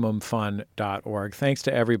MaximumFun.org. Thanks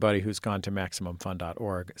to everybody who's gone to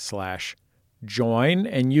MaximumFun.org/join,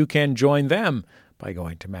 and you can join them by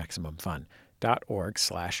going to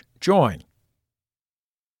MaximumFun.org/join.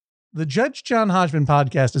 The Judge John Hodgman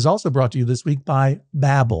podcast is also brought to you this week by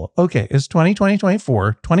Babbel. Okay, it's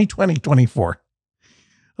 2020-24.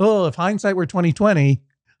 Oh, if hindsight were 2020,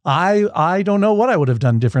 I don't know what I would have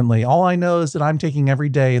done differently. All I know is that I'm taking every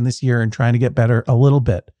day in this year and trying to get better a little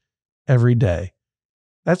bit every day.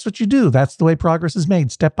 That's what you do. That's the way progress is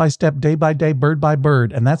made, step by step, day by day, bird by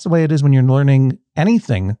bird. And that's the way it is when you're learning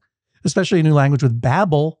anything, especially a new language with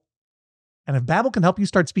Babbel. And if Babbel can help you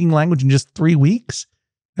start speaking language in just 3 weeks,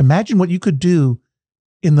 imagine what you could do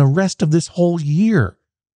in the rest of this whole year.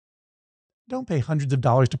 Don't pay hundreds of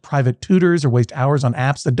dollars to private tutors or waste hours on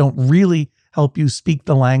apps that don't really help you speak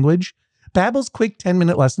the language. Babbel's quick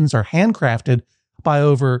 10-minute lessons are handcrafted by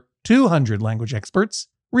over 200 language experts,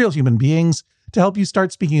 real human beings, to help you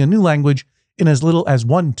start speaking a new language in as little as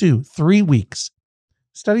 1, 2, 3 weeks.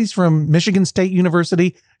 Studies from Michigan State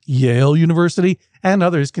University, Yale University, and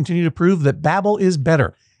others continue to prove that Babbel is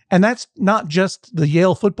better. And that's not just the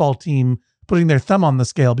Yale football team putting their thumb on the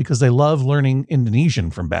scale because they love learning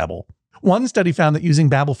Indonesian from Babbel. One study found that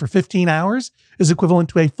using Babbel for 15 hours is equivalent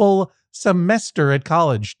to a full semester at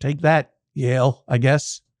college. Take that, Yale, I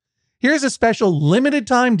guess. Here's a special limited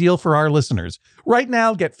time deal for our listeners. Right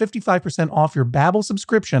now, get 55% off your Babbel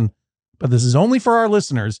subscription, but this is only for our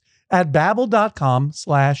listeners at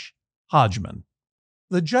babbel.com/Hodgman.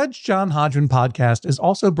 The Judge John Hodgman podcast is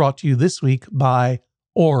also brought to you this week by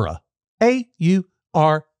Aura,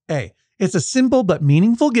 A-U-R-A. It's a simple but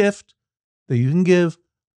meaningful gift that you can give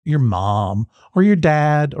your mom or your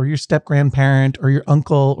dad or your step-grandparent or your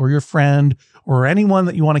uncle or your friend or anyone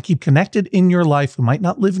that you want to keep connected in your life who might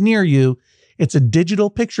not live near you. It's a digital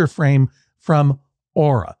picture frame from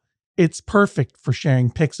Aura. It's perfect for sharing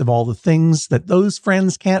pics of all the things that those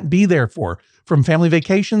friends can't be there for, from family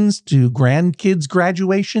vacations to grandkids'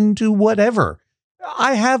 graduation to whatever.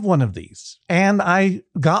 I have one of these, and I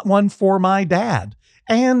got one for my dad,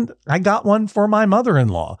 and I got one for my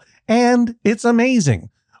mother-in-law, and it's amazing.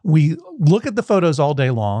 We look at the photos all day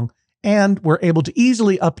long, and we're able to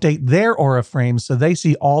easily update their Aura frames so they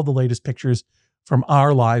see all the latest pictures from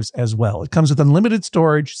our lives as well. It comes with unlimited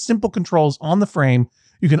storage, simple controls on the frame.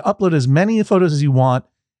 You can upload as many photos as you want,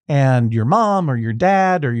 and your mom or your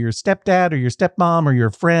dad or your stepdad or your stepmom or your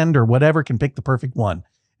friend or whatever can pick the perfect one.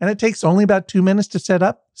 And it takes only about 2 minutes to set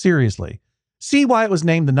up. Seriously. See why it was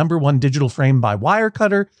named the #1 digital frame by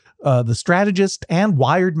Wirecutter, The Strategist, and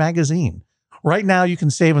Wired Magazine. Right now, you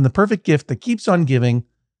can save on the perfect gift that keeps on giving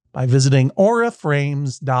by visiting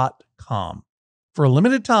auraframes.com. For a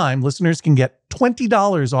limited time, listeners can get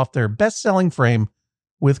 $20 off their best-selling frame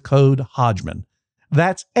with code Hodgman.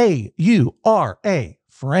 That's A-U-R-A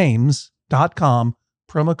frames.com,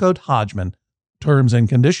 promo code Hodgman. Terms and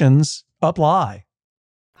conditions apply.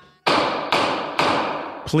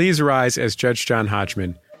 Please rise as Judge John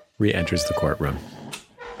Hodgman re-enters the courtroom.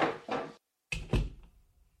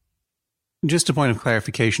 Just a point of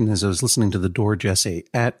clarification as I was listening to the door, Jesse,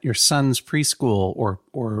 at your son's preschool or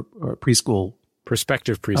preschool.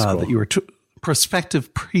 Prospective preschool. That you were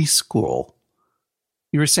prospective preschool.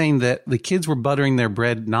 You were saying that the kids were buttering their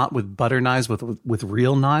bread not with butter knives, with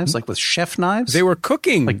real knives, like with chef knives? They were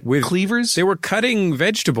cooking like with cleavers? They were cutting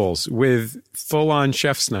vegetables with full-on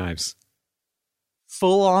chef's knives.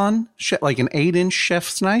 Full-on? Like an 8-inch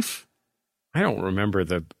chef's knife? I don't remember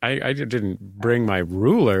I didn't bring my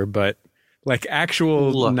ruler, but like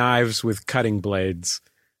actual knives with cutting blades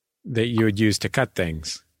that you would use to cut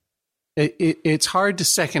things. It's hard to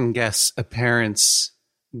second guess a parent's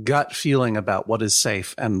gut feeling about what is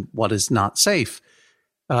safe and what is not safe.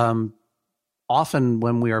 Often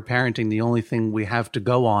when we are parenting, the only thing we have to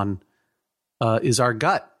go on is our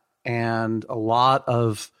gut. And a lot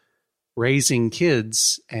of raising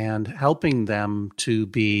kids and helping them to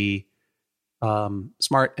be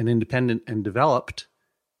smart and independent and developed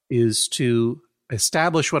is to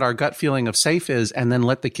establish what our gut feeling of safe is and then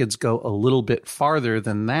let the kids go a little bit farther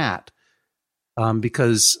than that.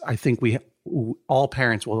 Because I think all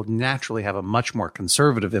parents will naturally have a much more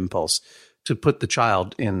conservative impulse to put the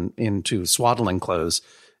child into swaddling clothes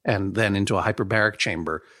and then into a hyperbaric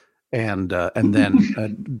chamber and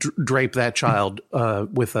then drape that child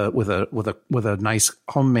with a nice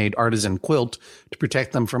homemade artisan quilt to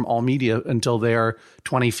protect them from all media until they are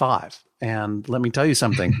 25. And let me tell you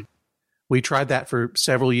something. We tried that for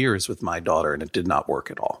several years with my daughter, and it did not work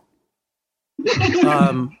at all.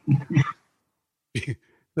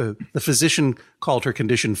 The physician called her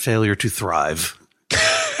condition failure to thrive,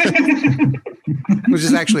 which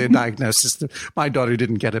is actually a diagnosis. My daughter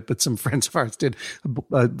didn't get it, but some friends of ours did.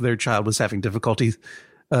 Their child was having difficulty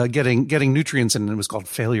getting nutrients, and it was called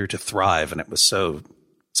failure to thrive, and it was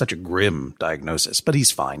such a grim diagnosis. But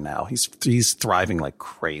he's fine now. He's thriving like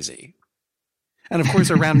crazy. And of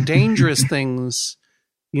course, around dangerous things,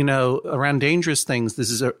 this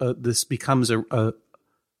becomes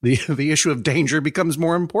the issue of danger becomes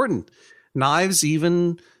more important. Knives,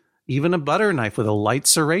 even a butter knife with a light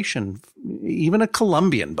serration, even a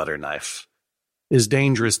Colombian butter knife is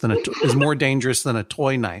more dangerous than a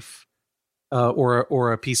toy knife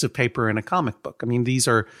or a piece of paper in a comic book. I mean, these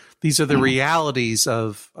are the realities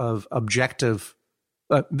of objective.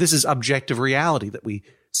 This is objective reality that we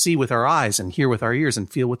see with our eyes and hear with our ears and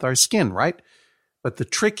feel with our skin, right? But the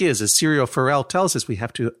trick is, as Serial Farrell tells us, we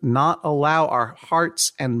have to not allow our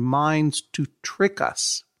hearts and minds to trick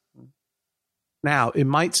us. Now, it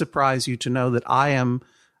might surprise you to know that I am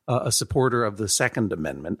a supporter of the Second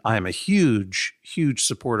Amendment. I am a huge, huge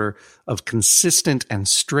supporter of consistent and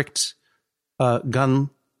strict gun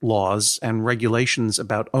laws and regulations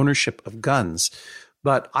about ownership of guns.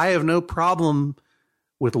 But I have no problem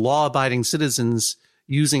with law-abiding citizens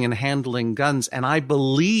using and handling guns. And I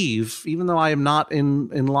believe, even though I am not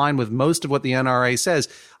in line with most of what the NRA says,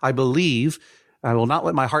 I believe I will not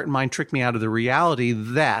let my heart and mind trick me out of the reality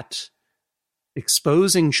that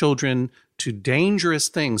exposing children to dangerous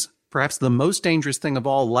things, perhaps the most dangerous thing of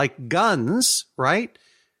all, like guns, right,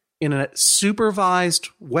 in a supervised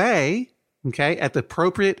way, okay, at the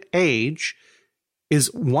appropriate age,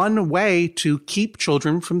 is one way to keep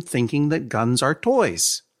children from thinking that guns are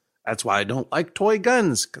toys. That's why I don't like toy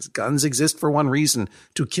guns, because guns exist for one reason,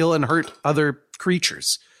 to kill and hurt other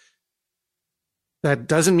creatures. That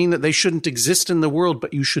doesn't mean that they shouldn't exist in the world,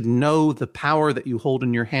 but you should know the power that you hold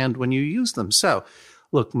in your hand when you use them. So,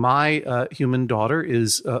 look, my human daughter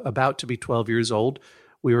is about to be 12 years old.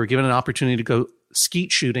 We were given an opportunity to go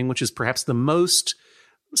skeet shooting, which is perhaps the most,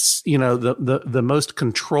 the most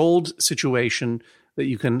controlled situation that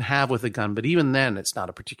you can have with a gun. But even then, it's not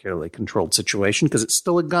a particularly controlled situation because it's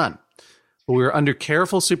still a gun. But we were under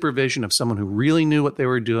careful supervision of someone who really knew what they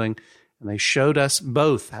were doing. And they showed us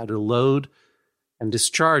both how to load and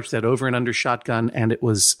discharge that over and under shotgun. And it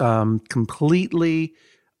was completely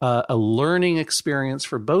a learning experience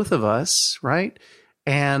for both of us, right?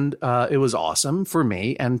 And it was awesome for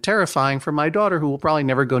me and terrifying for my daughter, who will probably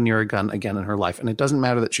never go near a gun again in her life. And it doesn't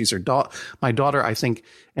matter that she's my daughter. I think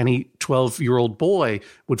any 12-year-old boy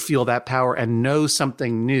would feel that power and know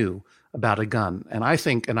something new about a gun. And I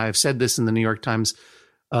think, and I've said this in the New York Times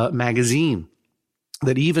magazine,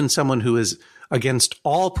 that even someone who is against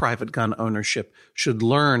all private gun ownership should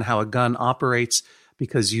learn how a gun operates,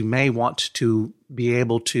 because you may want to be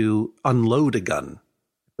able to unload a gun.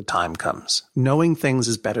 The time comes. Knowing things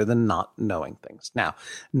is better than not knowing things. Now,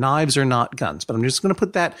 knives are not guns, but I'm just going to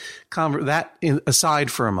put that aside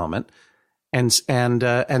for a moment, and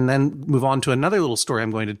then move on to another little story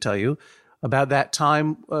I'm going to tell you about that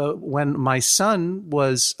time when my son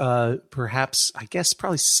was perhaps, I guess,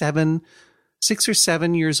 probably 6 or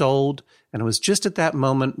 7 years old, and it was just at that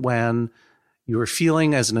moment when you were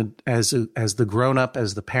feeling as the grown-up,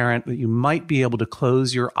 as the parent, that you might be able to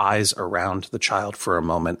close your eyes around the child for a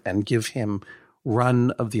moment and give him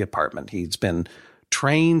run of the apartment. He's been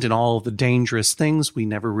trained in all of the dangerous things. We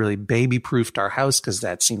never really baby-proofed our house because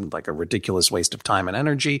that seemed like a ridiculous waste of time and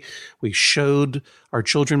energy. We showed our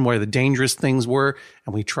children where the dangerous things were,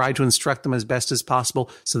 and we tried to instruct them as best as possible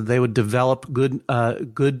so that they would develop good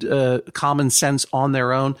common sense on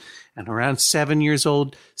their own. And around 7 years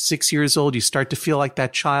old, 6 years old, you start to feel like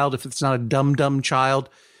that child. If it's not a dumb child,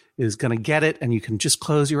 is going to get it, and you can just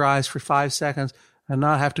close your eyes for 5 seconds and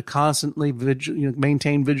not have to constantly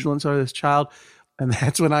maintain vigilance over this child. And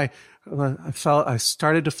that's when I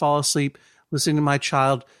started to fall asleep listening to my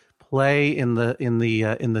child play in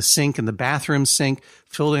the sink, in the bathroom sink,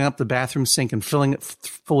 filling up the bathroom sink and filling it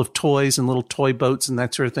full of toys and little toy boats and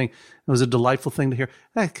that sort of thing. It was a delightful thing to hear.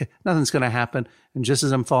 Nothing's going to happen. And just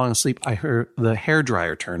as I'm falling asleep, I heard the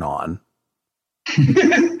hairdryer turn on.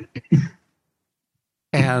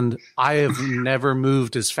 And I have never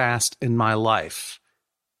moved as fast in my life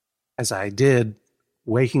as I did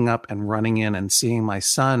waking up and running in and seeing my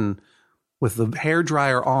son with the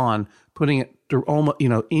hairdryer on, putting it to almost,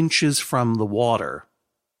 inches from the water.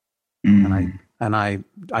 And I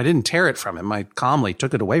didn't tear it from him. I calmly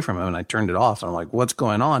took it away from him and I turned it off. And I'm like, what's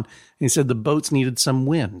going on? And he said the boats needed some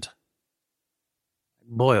wind.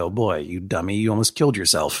 Boy, oh boy, you dummy, you almost killed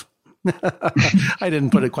yourself. I didn't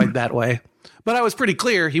put it quite that way, but I was pretty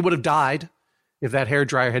clear he would have died if that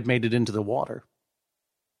hairdryer had made it into the water.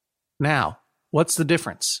 Now, what's the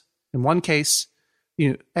difference? In one case,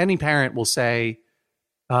 any parent will say,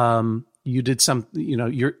 you did some,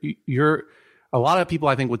 you're a lot of people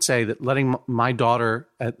I think would say that letting my daughter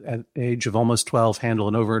at age of almost 12 handle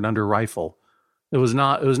an over and under rifle, it was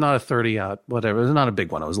not a 30 whatever. It was not a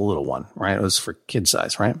big one. It was a little one, right? It was for kid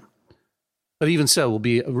size, right? But even so, we'll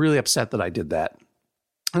be really upset that I did that.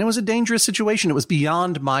 And it was a dangerous situation. It was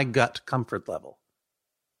beyond my gut comfort level.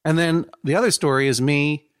 And then the other story is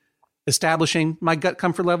me establishing my gut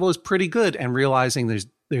comfort level is pretty good and realizing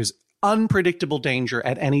there's unpredictable danger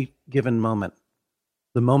at any given moment.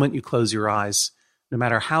 The moment you close your eyes, no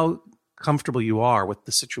matter how comfortable you are with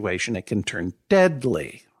the situation, it can turn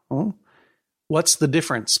deadly. What's the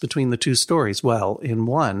difference between the two stories? Well, in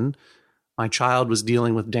one, my child was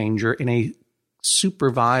dealing with danger in a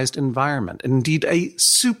supervised environment, indeed a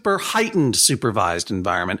super heightened supervised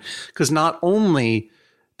environment, because not only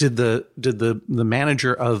did the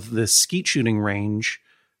manager of the skeet shooting range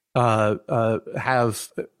have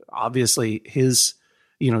obviously his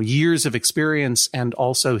years of experience and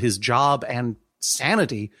also his job and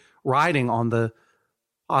sanity riding on the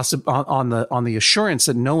assurance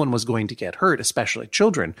that no one was going to get hurt, especially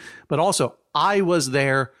children, but also I was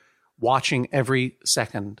there watching every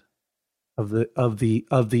second of the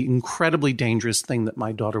incredibly dangerous thing that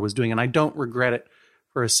my daughter was doing. And I don't regret it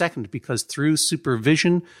for a second, because through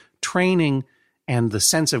supervision, training, and the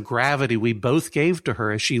sense of gravity we both gave to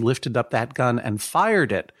her as she lifted up that gun and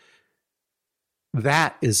fired it,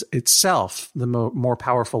 that is itself the more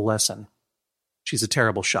powerful lesson. She's a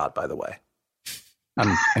terrible shot, by the way.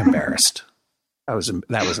 I'm embarrassed. That was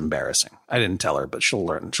embarrassing. I didn't tell her, but she'll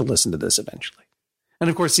learn. She'll listen to this eventually. And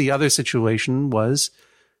of course, the other situation was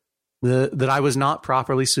that I was not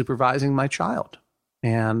properly supervising my child,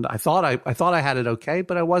 and I thought I had it okay,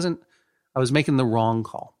 but I wasn't. I was making the wrong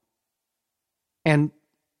call. And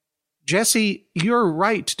Jesse, you're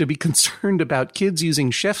right to be concerned about kids using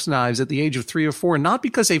chef's knives at the age of 3 or 4, not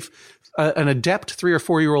because an adept 3 or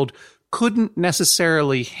 4-year-old couldn't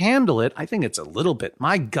necessarily handle it. I think it's a little bit.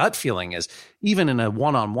 My gut feeling is even in a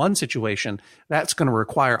one-on-one situation, that's going to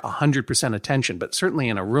require 100% attention. But certainly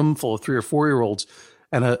in a room full of 3 or 4-year-olds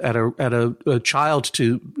and at a child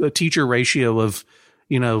to a teacher ratio of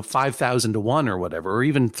 5,000 to 1 or whatever, or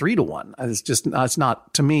even 3 to 1, it's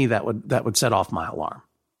not, to me, that would set off my alarm.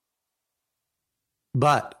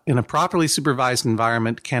 But in a properly supervised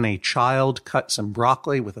environment, can a child cut some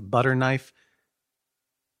broccoli with a butter knife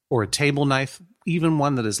or a table knife, even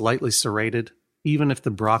one that is lightly serrated, even if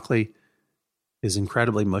the broccoli is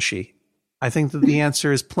incredibly mushy? I think that the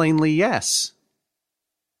answer is plainly yes.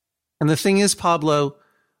 And the thing is, Pablo,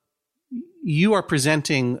 you are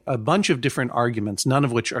presenting a bunch of different arguments, none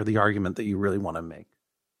of which are the argument that you really want to make.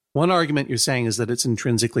 One argument you're saying is that it's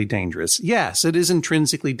intrinsically dangerous. Yes, it is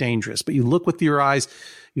intrinsically dangerous, but you look with your eyes,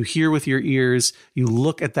 you hear with your ears, you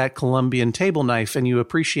look at that Colombian table knife and you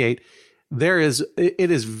appreciate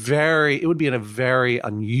it would be in a very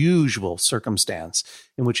unusual circumstance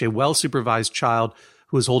in which a well-supervised child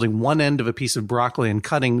who is holding one end of a piece of broccoli and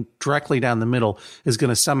cutting directly down the middle is going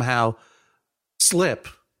to somehow slip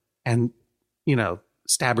and,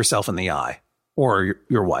 stab herself in the eye, or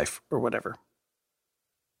your wife or whatever.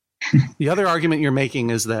 The other argument you're making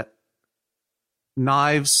is that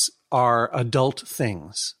knives are adult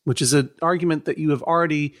things, which is an argument that you've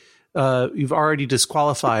already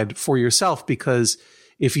disqualified for yourself, because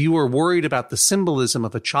if you were worried about the symbolism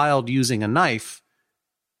of a child using a knife,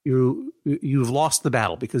 you've lost the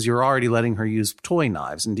battle, because you're already letting her use toy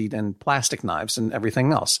knives, indeed, and plastic knives and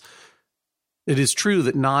everything else. It is true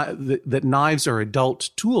that knives are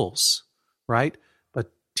adult tools, right?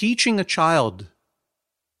 But teaching a child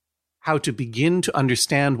how to begin to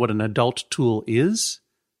understand what an adult tool is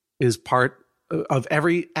part of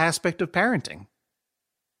every aspect of parenting.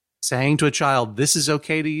 Saying to a child, this is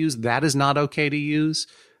okay to use, that is not okay to use.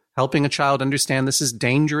 Helping a child understand this is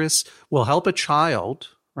dangerous will help a child,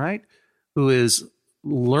 right, who is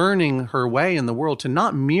learning her way in the world to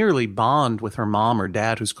not merely bond with her mom or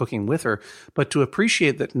dad who's cooking with her, but to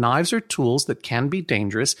appreciate that knives are tools that can be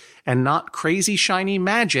dangerous and not crazy shiny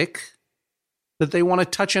magic that they want to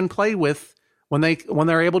touch and play with when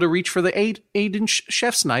they're able to reach for the 8-inch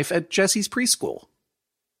chef's knife at Jesse's preschool.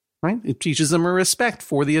 Right? It teaches them a respect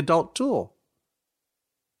for the adult tool.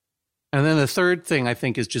 And then the third thing I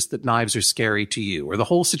think is just that knives are scary to you, or the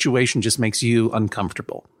whole situation just makes you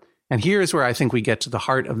uncomfortable. And here's where I think we get to the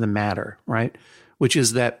heart of the matter, right? Which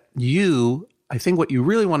is that I think what you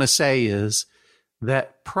really want to say is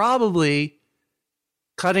that probably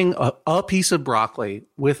cutting a piece of broccoli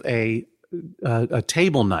with a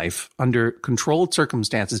table knife under controlled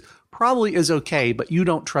circumstances probably is okay, but you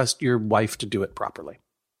don't trust your wife to do it properly.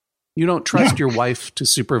 You don't trust your wife to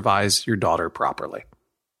supervise your daughter properly.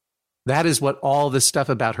 That is what all this stuff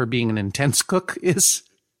about her being an intense cook is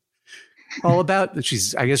all about.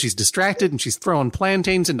 I guess she's distracted and she's throwing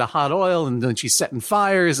plantains into hot oil and then she's setting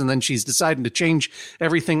fires and then she's deciding to change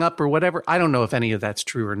everything up or whatever. I don't know if any of that's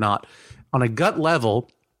true or not. On a gut level,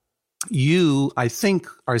 you, I think,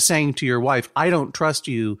 are saying to your wife, I don't trust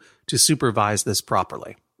you to supervise this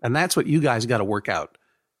properly. And that's what you guys got to work out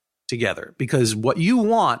together, because what you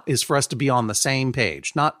want is for us to be on the same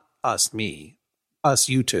page, not us,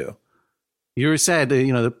 you two. You said,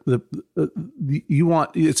 you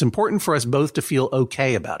want, it's important for us both to feel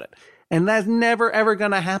okay about it. And that's never, ever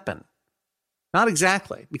going to happen. Not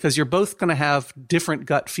exactly, because you're both going to have different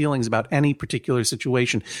gut feelings about any particular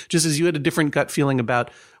situation, just as you had a different gut feeling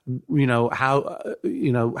about,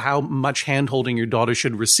 how much hand-holding your daughter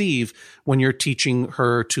should receive when you're teaching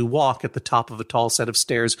her to walk at the top of a tall set of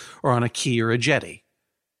stairs or on a key or a jetty.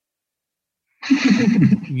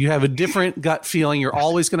 You have a different gut feeling. You're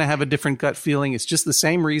always going to have a different gut feeling. It's just the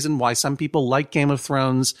same reason why some people like Game of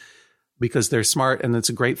Thrones, because they're smart and it's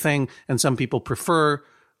a great thing, and some people prefer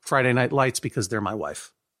Friday Night Lights because they're my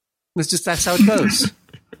wife. That's how it goes.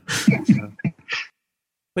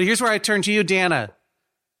 But here's where I turn to you, Deanna.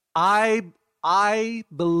 I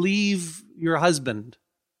believe your husband.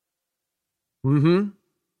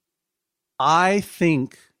 I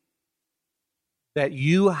think that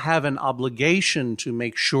you have an obligation to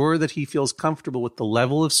make sure that he feels comfortable with the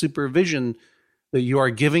level of supervision that you are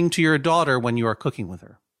giving to your daughter when you are cooking with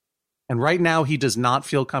her. And right now, he does not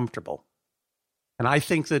feel comfortable. And I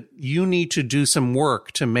think that you need to do some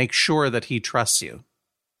work to make sure that he trusts you.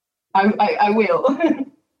 I will.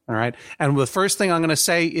 All right. And the first thing I'm going to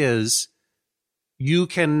say is you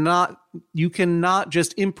cannot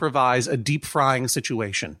just improvise a deep frying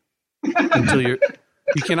situation until you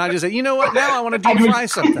cannot just say, you know what, now I want to deep fry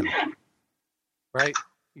something. Right.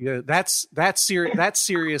 That's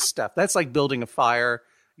serious stuff. That's like building a fire.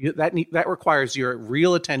 That requires your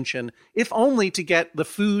real attention, if only to get the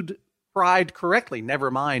food fried correctly.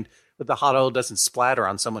 Never mind that the hot oil doesn't splatter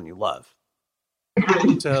on someone you love.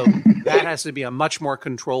 So that has to be a much more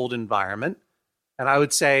controlled environment. And I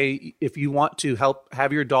would say if you want to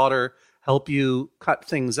have your daughter help you cut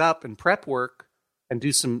things up and prep work and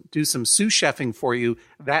do some sous chefing for you,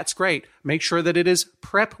 that's great. Make sure that it is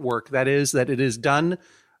prep work. That it is done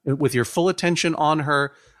with your full attention on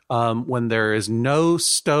her when there is no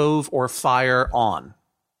stove or fire on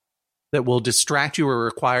that will distract you or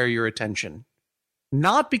require your attention.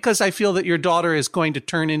 Not because I feel that your daughter is going to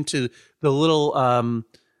turn into the little the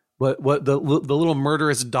little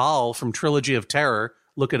murderous doll from Trilogy of Terror.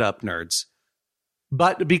 Look it up, nerds.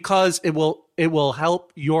 But because it will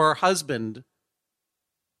help your husband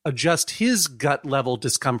adjust his gut level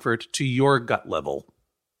discomfort to your gut level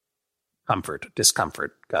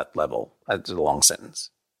discomfort, gut level. That's a long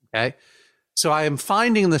sentence. Okay. So I am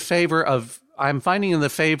finding in the favor of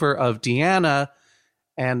Deanna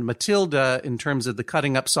and Matilda in terms of the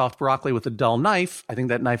cutting up soft broccoli with a dull knife. I think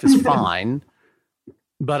that knife is fine.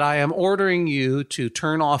 But I am ordering you to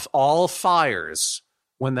turn off all fires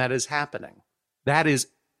when that is happening. That is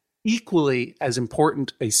equally as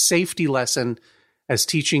important a safety lesson as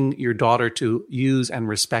teaching your daughter to use and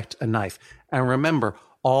respect a knife. And remember,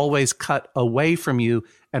 always cut away from you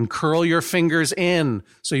and curl your fingers in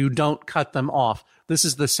so you don't cut them off. This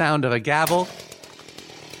is the sound of a gavel.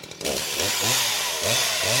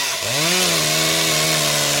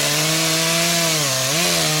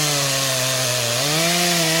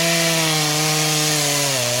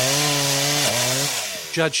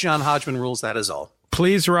 Judge John Hodgman rules, that is all.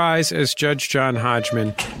 Please rise as Judge John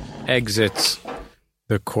Hodgman exits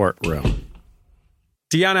the courtroom.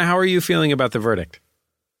 Deanna, how are you feeling about the verdict?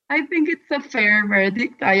 I think it's a fair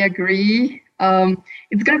verdict. I agree.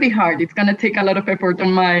 It's going to be hard. It's going to take a lot of effort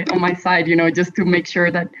on my side, just to make sure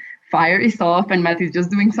that fire is off and Matt is just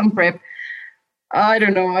doing some prep. I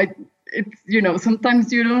don't know. It's,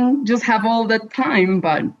 sometimes you don't just have all that time,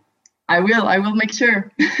 but I will make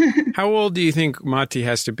sure. How old do you think Mati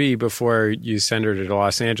has to be before you send her to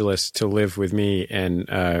Los Angeles to live with me and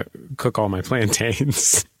cook all my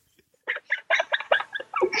plantains?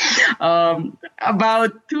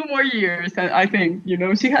 About 2 more years, I think.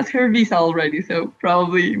 She has her visa already, so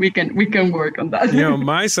probably we can work on that.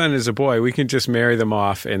 My son is a boy. We can just marry them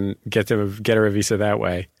off and get her a visa that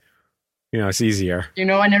way. It's easier.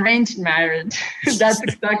 An arranged marriage. That's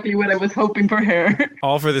exactly what I was hoping for her.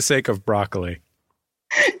 All for the sake of broccoli.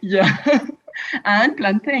 Yeah, and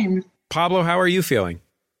plantains. Pablo, how are you feeling?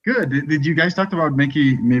 Good. Did you guys talk about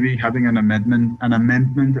maybe having an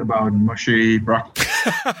amendment about mushy broccoli?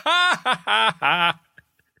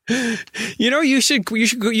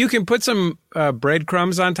 You can put some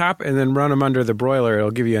breadcrumbs on top and then run them under the broiler. It'll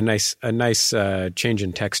give you a nice change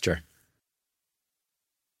in texture.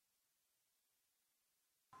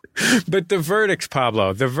 But the verdict,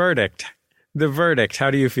 Pablo, the verdict.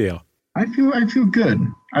 How do you feel? I feel good.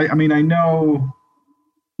 I mean, I know.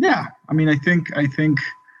 Yeah. I mean, I think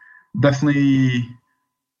definitely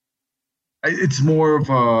it's more of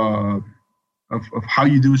how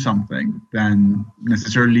you do something than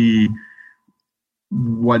necessarily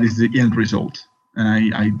what is the end result.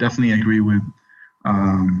 And I definitely agree with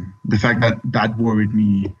the fact that worried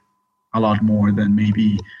me a lot more than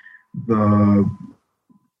maybe the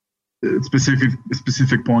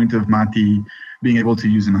specific point of Mati being able to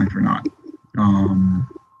use a knife or not. And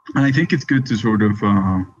I think it's good to sort of,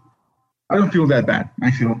 I don't feel that bad. I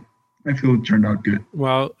feel it turned out good.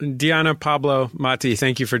 Well, Deanna, Pablo, Mati,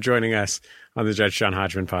 thank you for joining us on the Judge John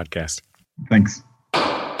Hodgman podcast. Thanks.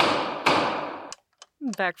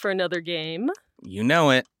 Back for another game. You know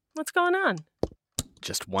it. What's going on?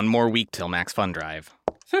 Just one more week till Max Fun Drive.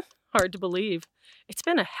 Hard to believe. It's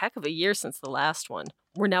been a heck of a year since the last one.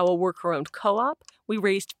 We're now a worker-owned co-op. We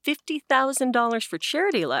raised $50,000 for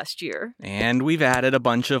charity last year. And we've added a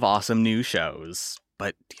bunch of awesome new shows.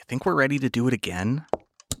 But do you think we're ready to do it again?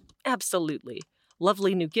 Absolutely.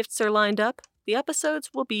 Lovely new gifts are lined up. The episodes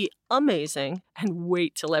will be amazing. And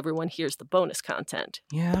wait till everyone hears the bonus content.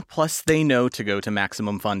 Yeah, plus they know to go to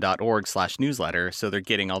MaximumFun.org/newsletter, so they're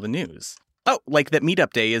getting all the news. Oh, like that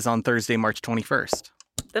Meetup Day is on Thursday, March 21st.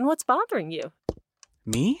 Then what's bothering you?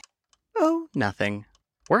 Me? Oh, nothing.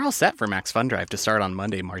 We're all set for Max Fun Drive to start on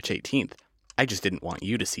Monday, March 18th. I just didn't want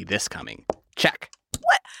you to see this coming. Check.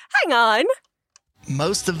 What? Hang on.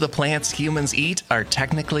 Most of the plants humans eat are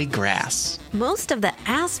technically grass. Most of the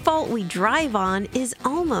asphalt we drive on is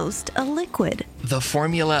almost a liquid. The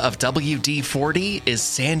formula of WD-40 is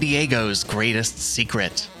San Diego's greatest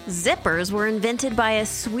secret. Zippers were invented by a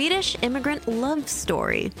Swedish immigrant love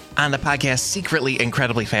story. On the podcast Secretly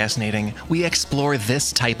Incredibly Fascinating, we explore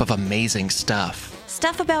this type of amazing stuff.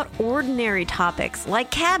 Stuff about ordinary topics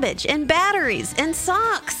like cabbage and batteries and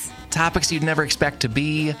socks. Topics you'd never expect to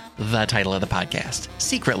be the title of the podcast.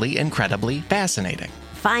 Secretly Incredibly Fascinating.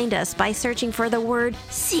 Find us by searching for the word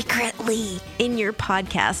secretly in your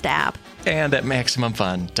podcast app. And at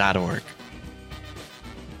MaximumFun.org.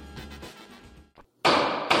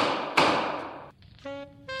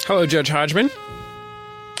 Hello, Judge Hodgman.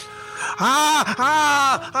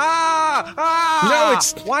 No,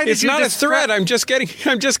 it's not a threat. I'm just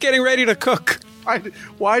getting ready to cook.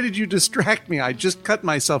 Why did you distract me? I just cut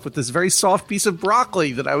myself with this very soft piece of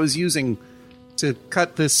broccoli that I was using to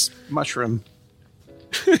cut this mushroom.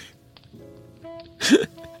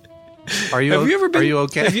 Are you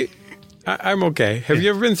okay? I'm okay. Have you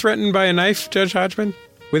ever been threatened by a knife, Judge Hodgman?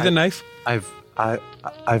 With a knife?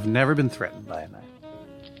 I've never been threatened by a knife.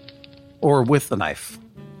 Or with a knife.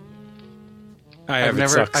 I've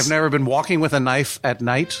never been walking with a knife at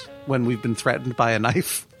night when we've been threatened by a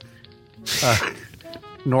knife.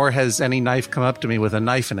 Nor has any knife come up to me with a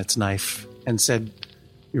knife in its knife and said,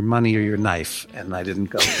 "Your money or your knife," and I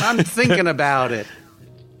didn't go, "I'm thinking about it."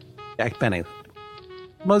 Jack Benny,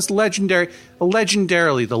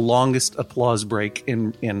 legendarily the longest applause break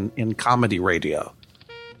in comedy radio.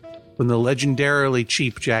 When the legendarily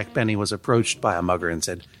cheap Jack Benny was approached by a mugger and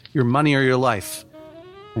said, "Your money or your life,"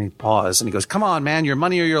 and he paused and he goes, "Come on, man, your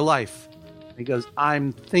money or your life." And he goes,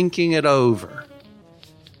 "I'm thinking it over."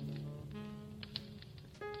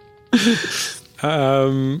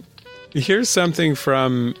 Here's something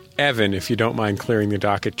from Evan, if you don't mind clearing the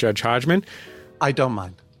docket, Judge Hodgman. I don't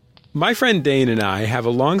mind. My friend Dane and I have a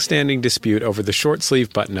long-standing dispute over the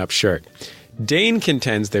short-sleeve button-up shirt. Dane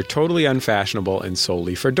contends they're totally unfashionable and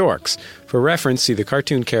solely for dorks. For reference, see the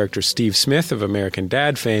cartoon character Steve Smith of American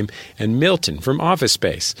Dad fame and Milton from Office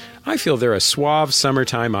Space. I feel they're a suave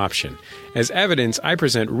summertime option. As evidence, I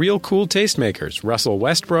present real cool tastemakers, Russell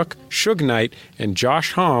Westbrook, Suge Knight, and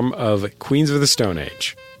Josh Homme of Queens of the Stone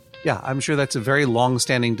Age. Yeah, I'm sure that's a very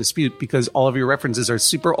long-standing dispute because all of your references are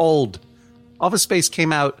super old. Office Space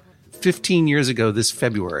came out 15 years ago this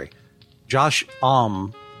February. Josh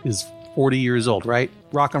Homme is 40 years old, right?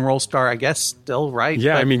 Rock and roll star, I guess, still, right?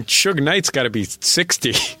 Yeah, but, I mean, Suge Knight's got to be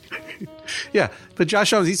 60. Yeah, but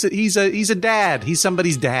Josh Homme, he's a dad. He's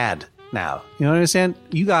somebody's dad now. You know what I'm saying?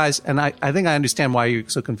 You guys, and I think I understand why you're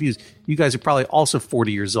so confused. You guys are probably also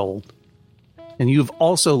 40 years old. And you've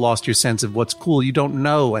also lost your sense of what's cool. You don't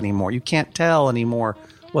know anymore. You can't tell anymore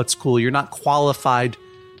what's cool. You're not qualified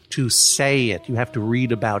to say it. You have to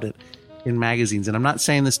read about it in magazines. And I'm not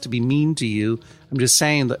saying this to be mean to you. I'm just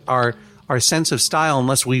saying that our sense of style,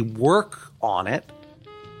 unless we work on it,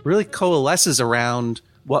 really coalesces around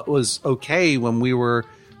what was okay when we were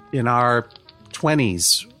in our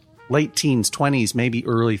 20s, late teens, 20s, maybe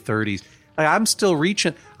early 30s. I'm still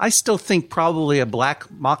reaching. I still think probably a black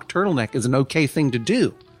mock turtleneck is an okay thing to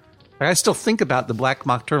do. I still think about the black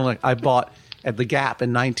mock turtleneck I bought at the Gap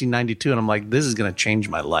in 1992, and I'm like, this is going to change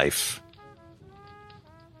my life.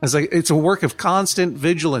 It's a work of constant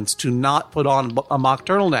vigilance to not put on a mock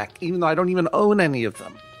turtleneck, even though I don't even own any of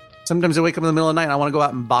them. Sometimes I wake up in the middle of the night and I want to go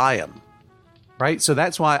out and buy them. Right? So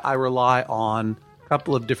that's why I rely on a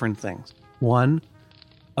couple of different things. One,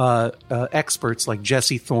 experts like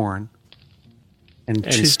Jesse Thorne.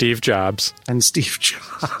 And Steve Jobs. And Steve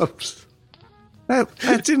Jobs. I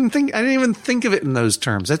didn't even think of it in those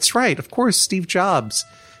terms. That's right. Of course, Steve Jobs.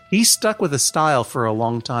 He stuck with a style for a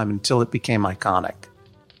long time until it became iconic.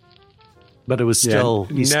 But it was still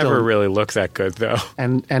really looked that good though.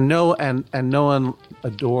 And no one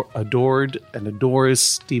adored and adores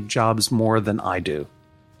Steve Jobs more than I do,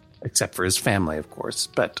 except for his family, of course.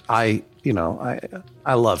 But I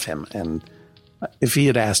love him, and if he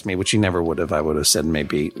had asked me, which he never would have, I would have said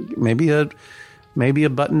maybe a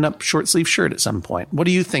button-up short-sleeve shirt at some point. What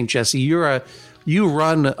do you think, Jesse? You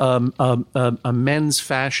run a men's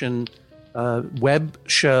fashion web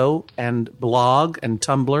show and blog and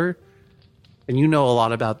Tumblr, and you know a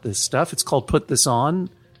lot about this stuff. It's called Put This On.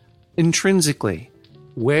 Intrinsically,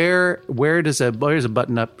 where does a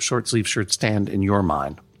button-up short-sleeve shirt stand in your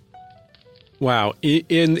mind? Wow.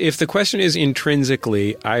 If the question is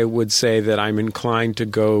intrinsically, I would say that I'm inclined to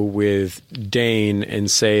go with Dane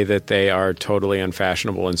and say that they are totally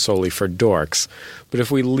unfashionable and solely for dorks. But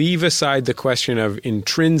if we leave aside the question of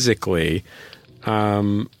intrinsically,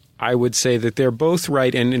 I would say that they're both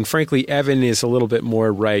right. And frankly, Evan is a little bit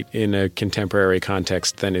more right in a contemporary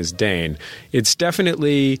context than is Dane. It's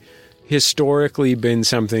definitely historically been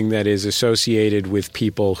something that is associated with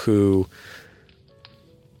people who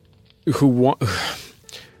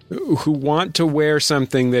want to wear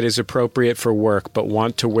something that is appropriate for work, but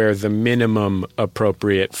want to wear the minimum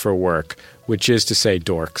appropriate for work, which is to say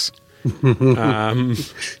dorks.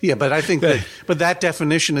 Yeah, but I think that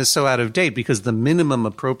definition is so out of date because the minimum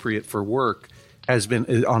appropriate for work has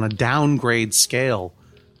been on a downgrade scale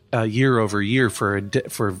year over year for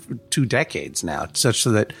 2 decades now, such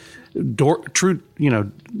that true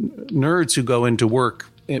nerds who go into work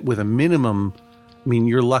with a minimum. I mean,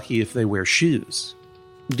 you're lucky if they wear shoes.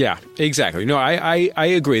 Yeah, exactly. No, I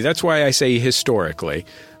agree. That's why I say historically.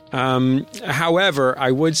 However,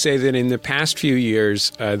 I would say that in the past few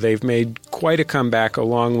years, they've made quite a comeback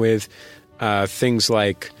along with things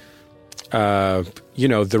like, the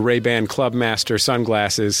Ray-Ban Clubmaster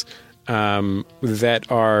sunglasses that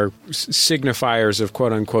are signifiers of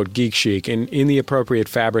quote-unquote geek chic and in the appropriate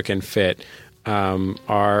fabric and fit.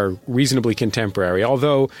 Are reasonably contemporary,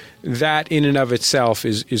 although that in and of itself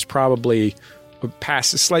is probably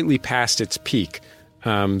slightly past its peak,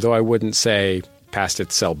 though I wouldn't say past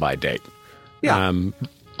its sell-by date. Yeah,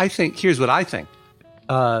 I think, here's what I think.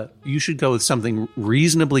 You should go with something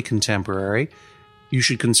reasonably contemporary. You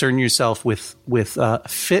should concern yourself with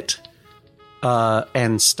fit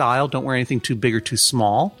and style. Don't wear anything too big or too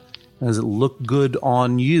small. Does it look good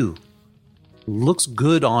on you? Looks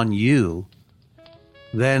good on you,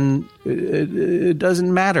 then it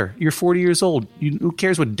doesn't matter. You're 40 years old. Who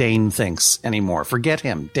cares what Dane thinks anymore? Forget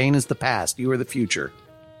him. Dane is the past. You are the future.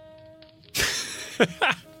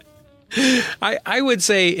 I would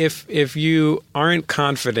say if you aren't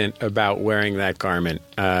confident about wearing that garment,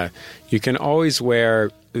 you can always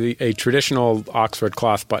wear a traditional Oxford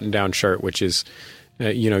cloth button-down shirt, which is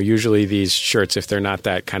Usually these shirts, if they're not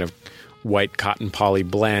that kind of white cotton poly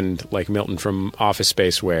blend like Milton from Office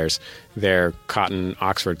Space wears, they're cotton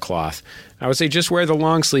Oxford cloth. I would say just wear the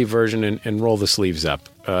long sleeve version and roll the sleeves up.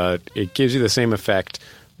 It gives you the same effect,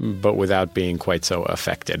 but without being quite so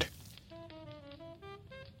affected.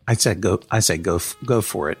 I said go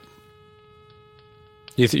for it.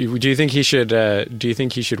 Do you think he should? Do you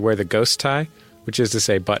think he should wear the ghost tie, which is to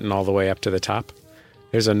say, button all the way up to the top?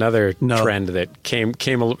 There's another trend that came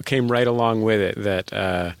right along with it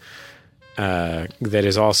that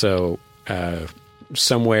is also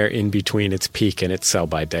somewhere in between its peak and its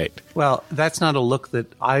sell-by date. Well, that's not a look that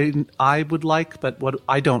I would like, but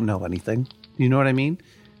I don't know anything. You know what I mean?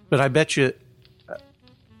 But I bet you.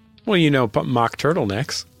 Well, mock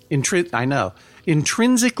turtlenecks. I know.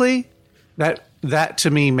 Intrinsically, that to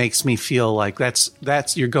me makes me feel like that's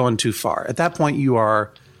you're going too far. At that point,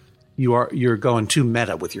 you're going too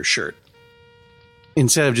meta with your shirt.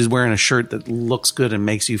 Instead of just wearing a shirt that looks good and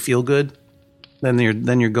makes you feel good, then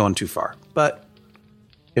you're going too far. But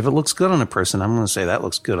if it looks good on a person, I'm going to say that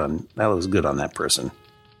looks good on that person.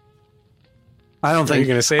 I don't think. Are you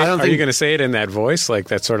going to say? Are you going to say it in that voice, like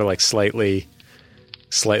that sort of like slightly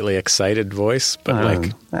excited voice,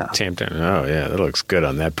 but tempting? Oh yeah, that looks good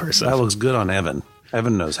on that person. That looks good on Evan.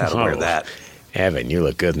 Evan knows how to wear that. Evan, you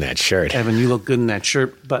look good in that shirt. Evan, you look good in that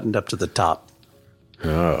shirt, buttoned up to the top.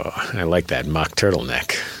 Oh, I like that mock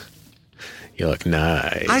turtleneck. You look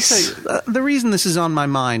nice. I say the reason this is on my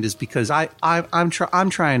mind is because I'm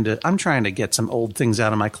trying to get some old things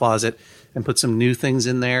out of my closet and put some new things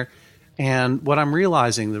in there. And what I'm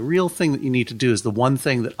realizing, the real thing that you need to do is the one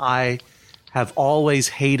thing that I have always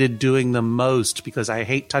hated doing the most because I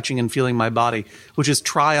hate touching and feeling my body, which is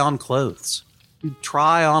try on clothes. You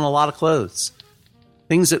try on a lot of clothes.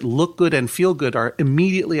 Things that look good and feel good are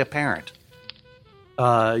immediately apparent.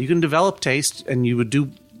 You can develop taste, and you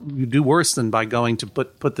do worse than by going to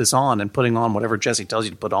put this on and putting on whatever Jesse tells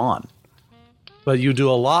you to put on. But you would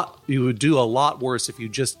do a lot worse if you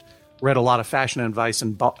just read a lot of fashion advice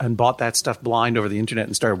and bought that stuff blind over the internet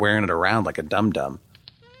and started wearing it around like a dum-dum.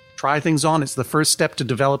 Try things on. It's the first step to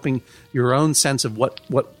developing your own sense of what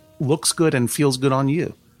looks good and feels good on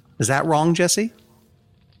you. Is that wrong, Jesse?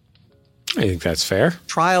 I think that's fair.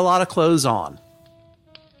 Try a lot of clothes on.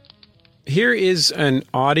 Here is an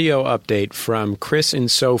audio update from Chris and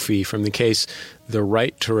Sophie from the case The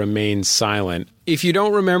Right to Remain Silent. If you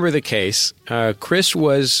don't remember the case, Chris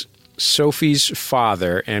was Sophie's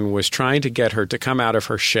father and was trying to get her to come out of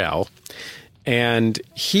her shell. And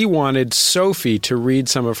he wanted Sophie to read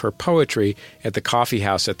some of her poetry at the coffee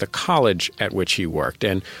house at the college at which he worked.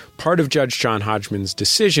 And part of Judge John Hodgman's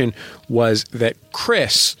decision was that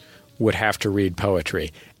Chris would have to read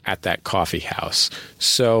poetry at that coffee house.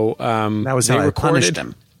 So that was how I punished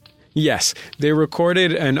him. Yes, they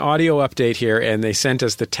recorded an audio update here, and they sent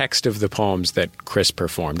us the text of the poems that Chris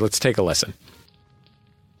performed. Let's take a listen.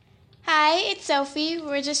 Hi, it's Sophie.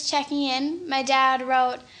 We're just checking in. My dad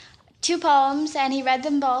wrote 2 poems, and he read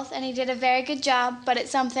them both, and he did a very good job, but it's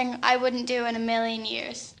something I wouldn't do in a million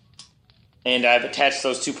years. And I've attached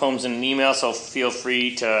those 2 poems in an email, so feel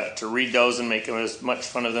free to read those and make as much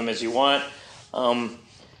fun of them as you want.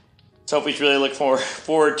 Sophie's really looking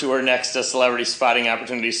forward to her next celebrity spotting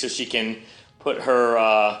opportunity so she can put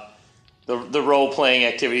her the role-playing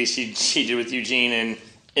activities she did with Eugene and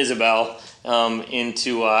Isabel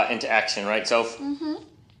into action, right, Soph? Mm-hmm.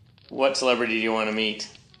 What celebrity do you want to meet?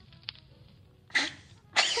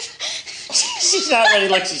 She's not ready,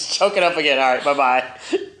 like she's choking up again. All right, bye-bye.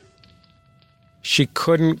 She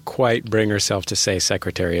couldn't quite bring herself to say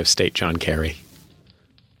Secretary of State John Kerry.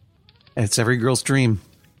 It's every girl's dream.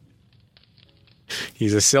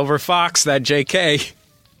 He's a silver fox, that JK.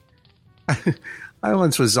 I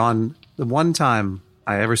once was on the one time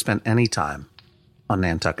I ever spent any time on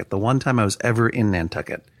Nantucket. The one time I was ever in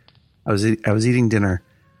Nantucket, I was eating dinner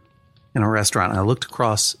in a restaurant, and I looked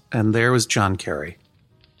across, and there was John Kerry,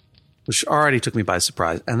 which already took me by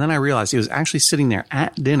surprise. And then I realized he was actually sitting there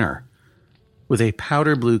at dinner with a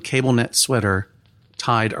powder blue cable knit sweater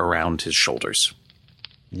tied around his shoulders.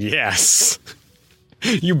 Yes.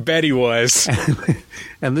 You bet he was.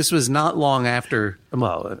 And this was not long after,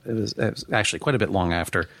 well, it was actually quite a bit long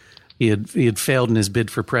after he had failed in his bid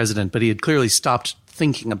for president, but he had clearly stopped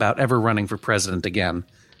thinking about ever running for president again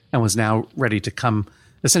and was now ready to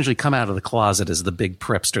essentially come out of the closet as the big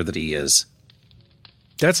prepster that he is.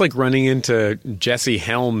 That's like running into Jesse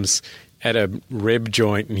Helms at a rib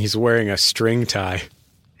joint and he's wearing a string tie.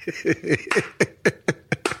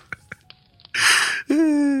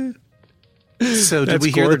 So did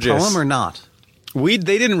we hear the poem or not? They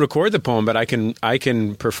didn't record the poem, but I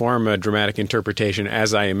can perform a dramatic interpretation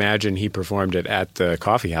as I imagine he performed it at the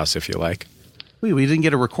coffee house, if you like. Wait, we didn't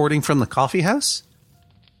get a recording from the coffee house?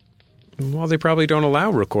 Well, they probably don't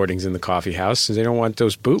allow recordings in the coffee house, so they don't want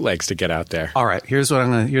those bootlegs to get out there. All right, here's what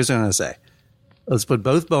I'm gonna say. Let's put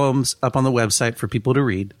both poems up on the website for people to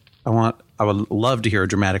read. I would love to hear a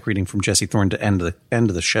dramatic reading from Jesse Thorne to end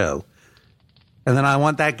of the show. And then I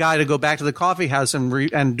want that guy to go back to the coffee house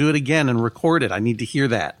and do it again and record it. I need to hear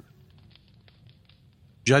that.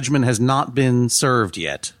 Judgment has not been served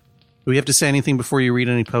yet. Do we have to say anything before you read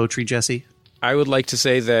any poetry, Jesse? I would like to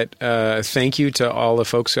say that thank you to all the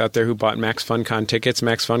folks out there who bought Max FunCon tickets.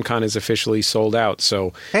 Max FunCon is officially sold out.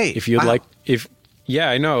 So if you'd like, yeah,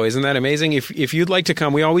 I know. Isn't that amazing? If you'd like to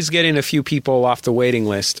come, we always get in a few people off the waiting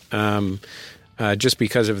list just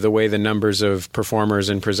because of the way the numbers of performers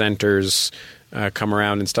and presenters come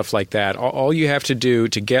around and stuff like that. All you have to do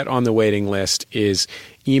to get on the waiting list is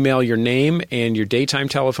email your name and your daytime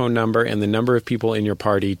telephone number and the number of people in your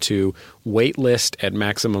party to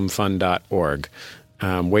waitlist@MaximumFun.org.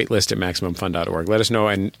 Waitlist@MaximumFun.org. Let us know,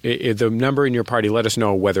 and the number in your party, let us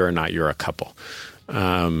know whether or not you're a couple.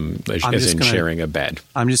 Sharing a bed.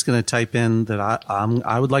 I'm just going to type in that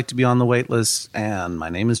I would like to be on the wait list, and my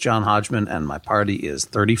name is John Hodgman, and my party is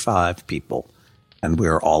 35 people, and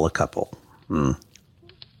we're all a couple.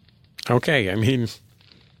 Okay, I mean,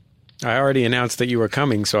 I already announced that you were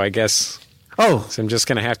coming, so I guess... so I'm just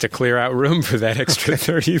going to have to clear out room for that extra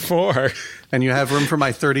 34. And you have room for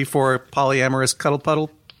my 34 polyamorous cuddle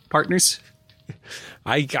puddle partners?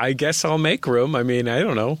 I guess I'll make room. I mean, I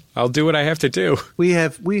don't know. I'll do what I have to do. We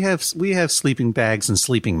have sleeping bags and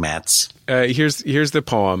sleeping mats. Here's the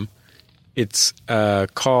poem. It's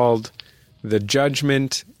called "The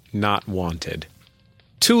Judgment Not Wanted."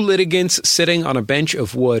 Two litigants sitting on a bench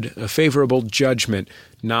of wood, a favorable judgment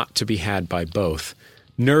not to be had by both.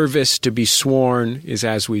 Nervous to be sworn is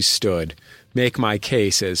as we stood. Make my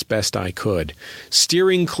case as best I could.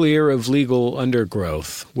 Steering clear of legal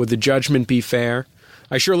undergrowth. Would the judgment be fair?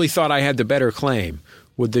 I surely thought I had the better claim.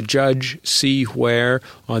 Would the judge see where,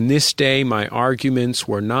 on this day, my arguments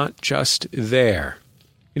were not just there?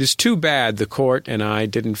 It is too bad the court and I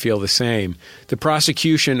didn't feel the same. The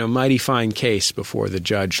prosecution a mighty fine case before the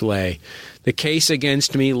judge lay. The case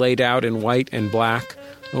against me laid out in white and black.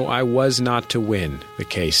 Oh, I was not to win the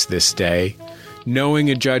case this day, knowing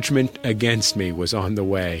a judgment against me was on the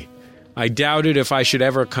way. I doubted if I should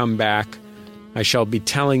ever come back. I shall be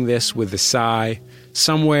telling this with a sigh.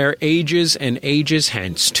 Somewhere ages and ages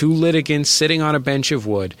hence, two litigants sitting on a bench of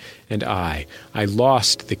wood, and I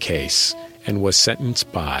lost the case and was sentenced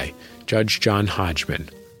by Judge John Hodgman,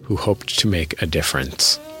 who hoped to make a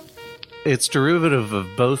difference. It's derivative of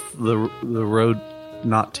both the road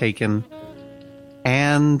not taken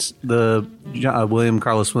and the William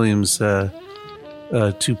Carlos Williams 2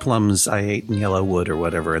 plums I ate in Yellowwood or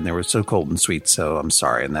whatever, and they were so cold and sweet, so I'm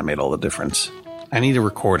sorry, and that made all the difference. I need a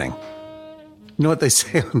recording. You know what they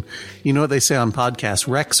say on podcasts,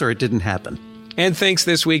 Rex or it didn't happen. And thanks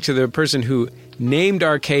this week to the person who named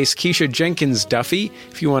our case, Keisha Jenkins Duffy.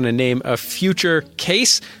 If you want to name a future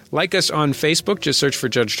case, like us on Facebook, just search for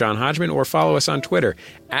Judge John Hodgman, or follow us on Twitter,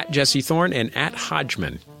 @Jesse Thorne and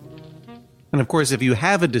 @Hodgman. And of course, if you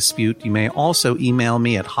have a dispute, you may also email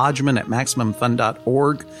me at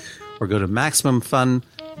hodgman@MaximumFun.org or go to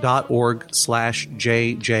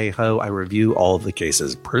MaximumFun.org/JJHo. I review all of the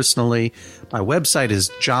cases personally. My website is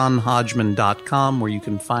johnhodgman.com, where you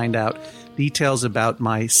can find out details about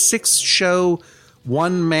my 6-show,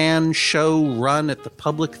 one-man show run at the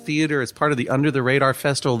Public Theater as part of the Under the Radar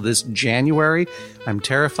Festival this January. I'm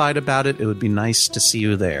terrified about it. It would be nice to see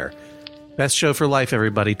you there. Best show for life,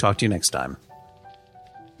 everybody. Talk to you next time.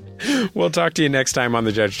 We'll talk to you next time on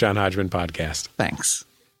the Judge John Hodgman podcast. Thanks.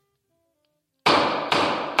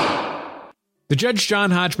 The Judge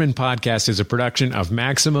John Hodgman podcast is a production of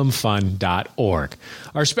MaximumFun.org.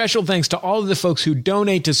 Our special thanks to all of the folks who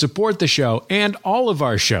donate to support the show and all of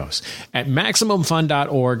our shows at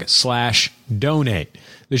MaximumFun.org/donate.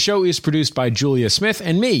 The show is produced by Julia Smith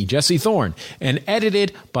and me, Jesse Thorne, and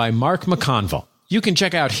edited by Mark McConville. You can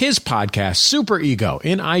check out his podcast, Super Ego,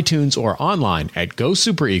 in iTunes or online at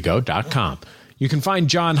GoSuperEgo.com. You can find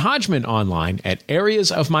John Hodgman online at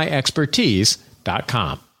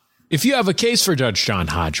areasofmyexpertise.com. If you have a case for Judge John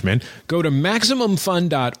Hodgman, go to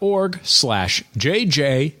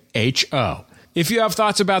MaximumFun.org/JJHO. If you have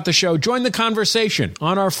thoughts about the show, join the conversation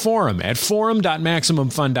on our forum at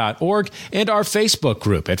forum.MaximumFun.org and our Facebook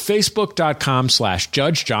group at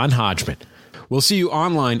Facebook.com/Judge John Hodgman. We'll see you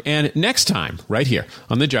online and next time right here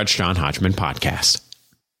on the Judge John Hodgman podcast.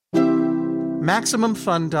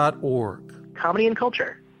 MaximumFun.org. comedy and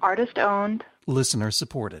culture. Artist owned. Listener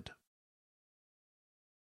supported.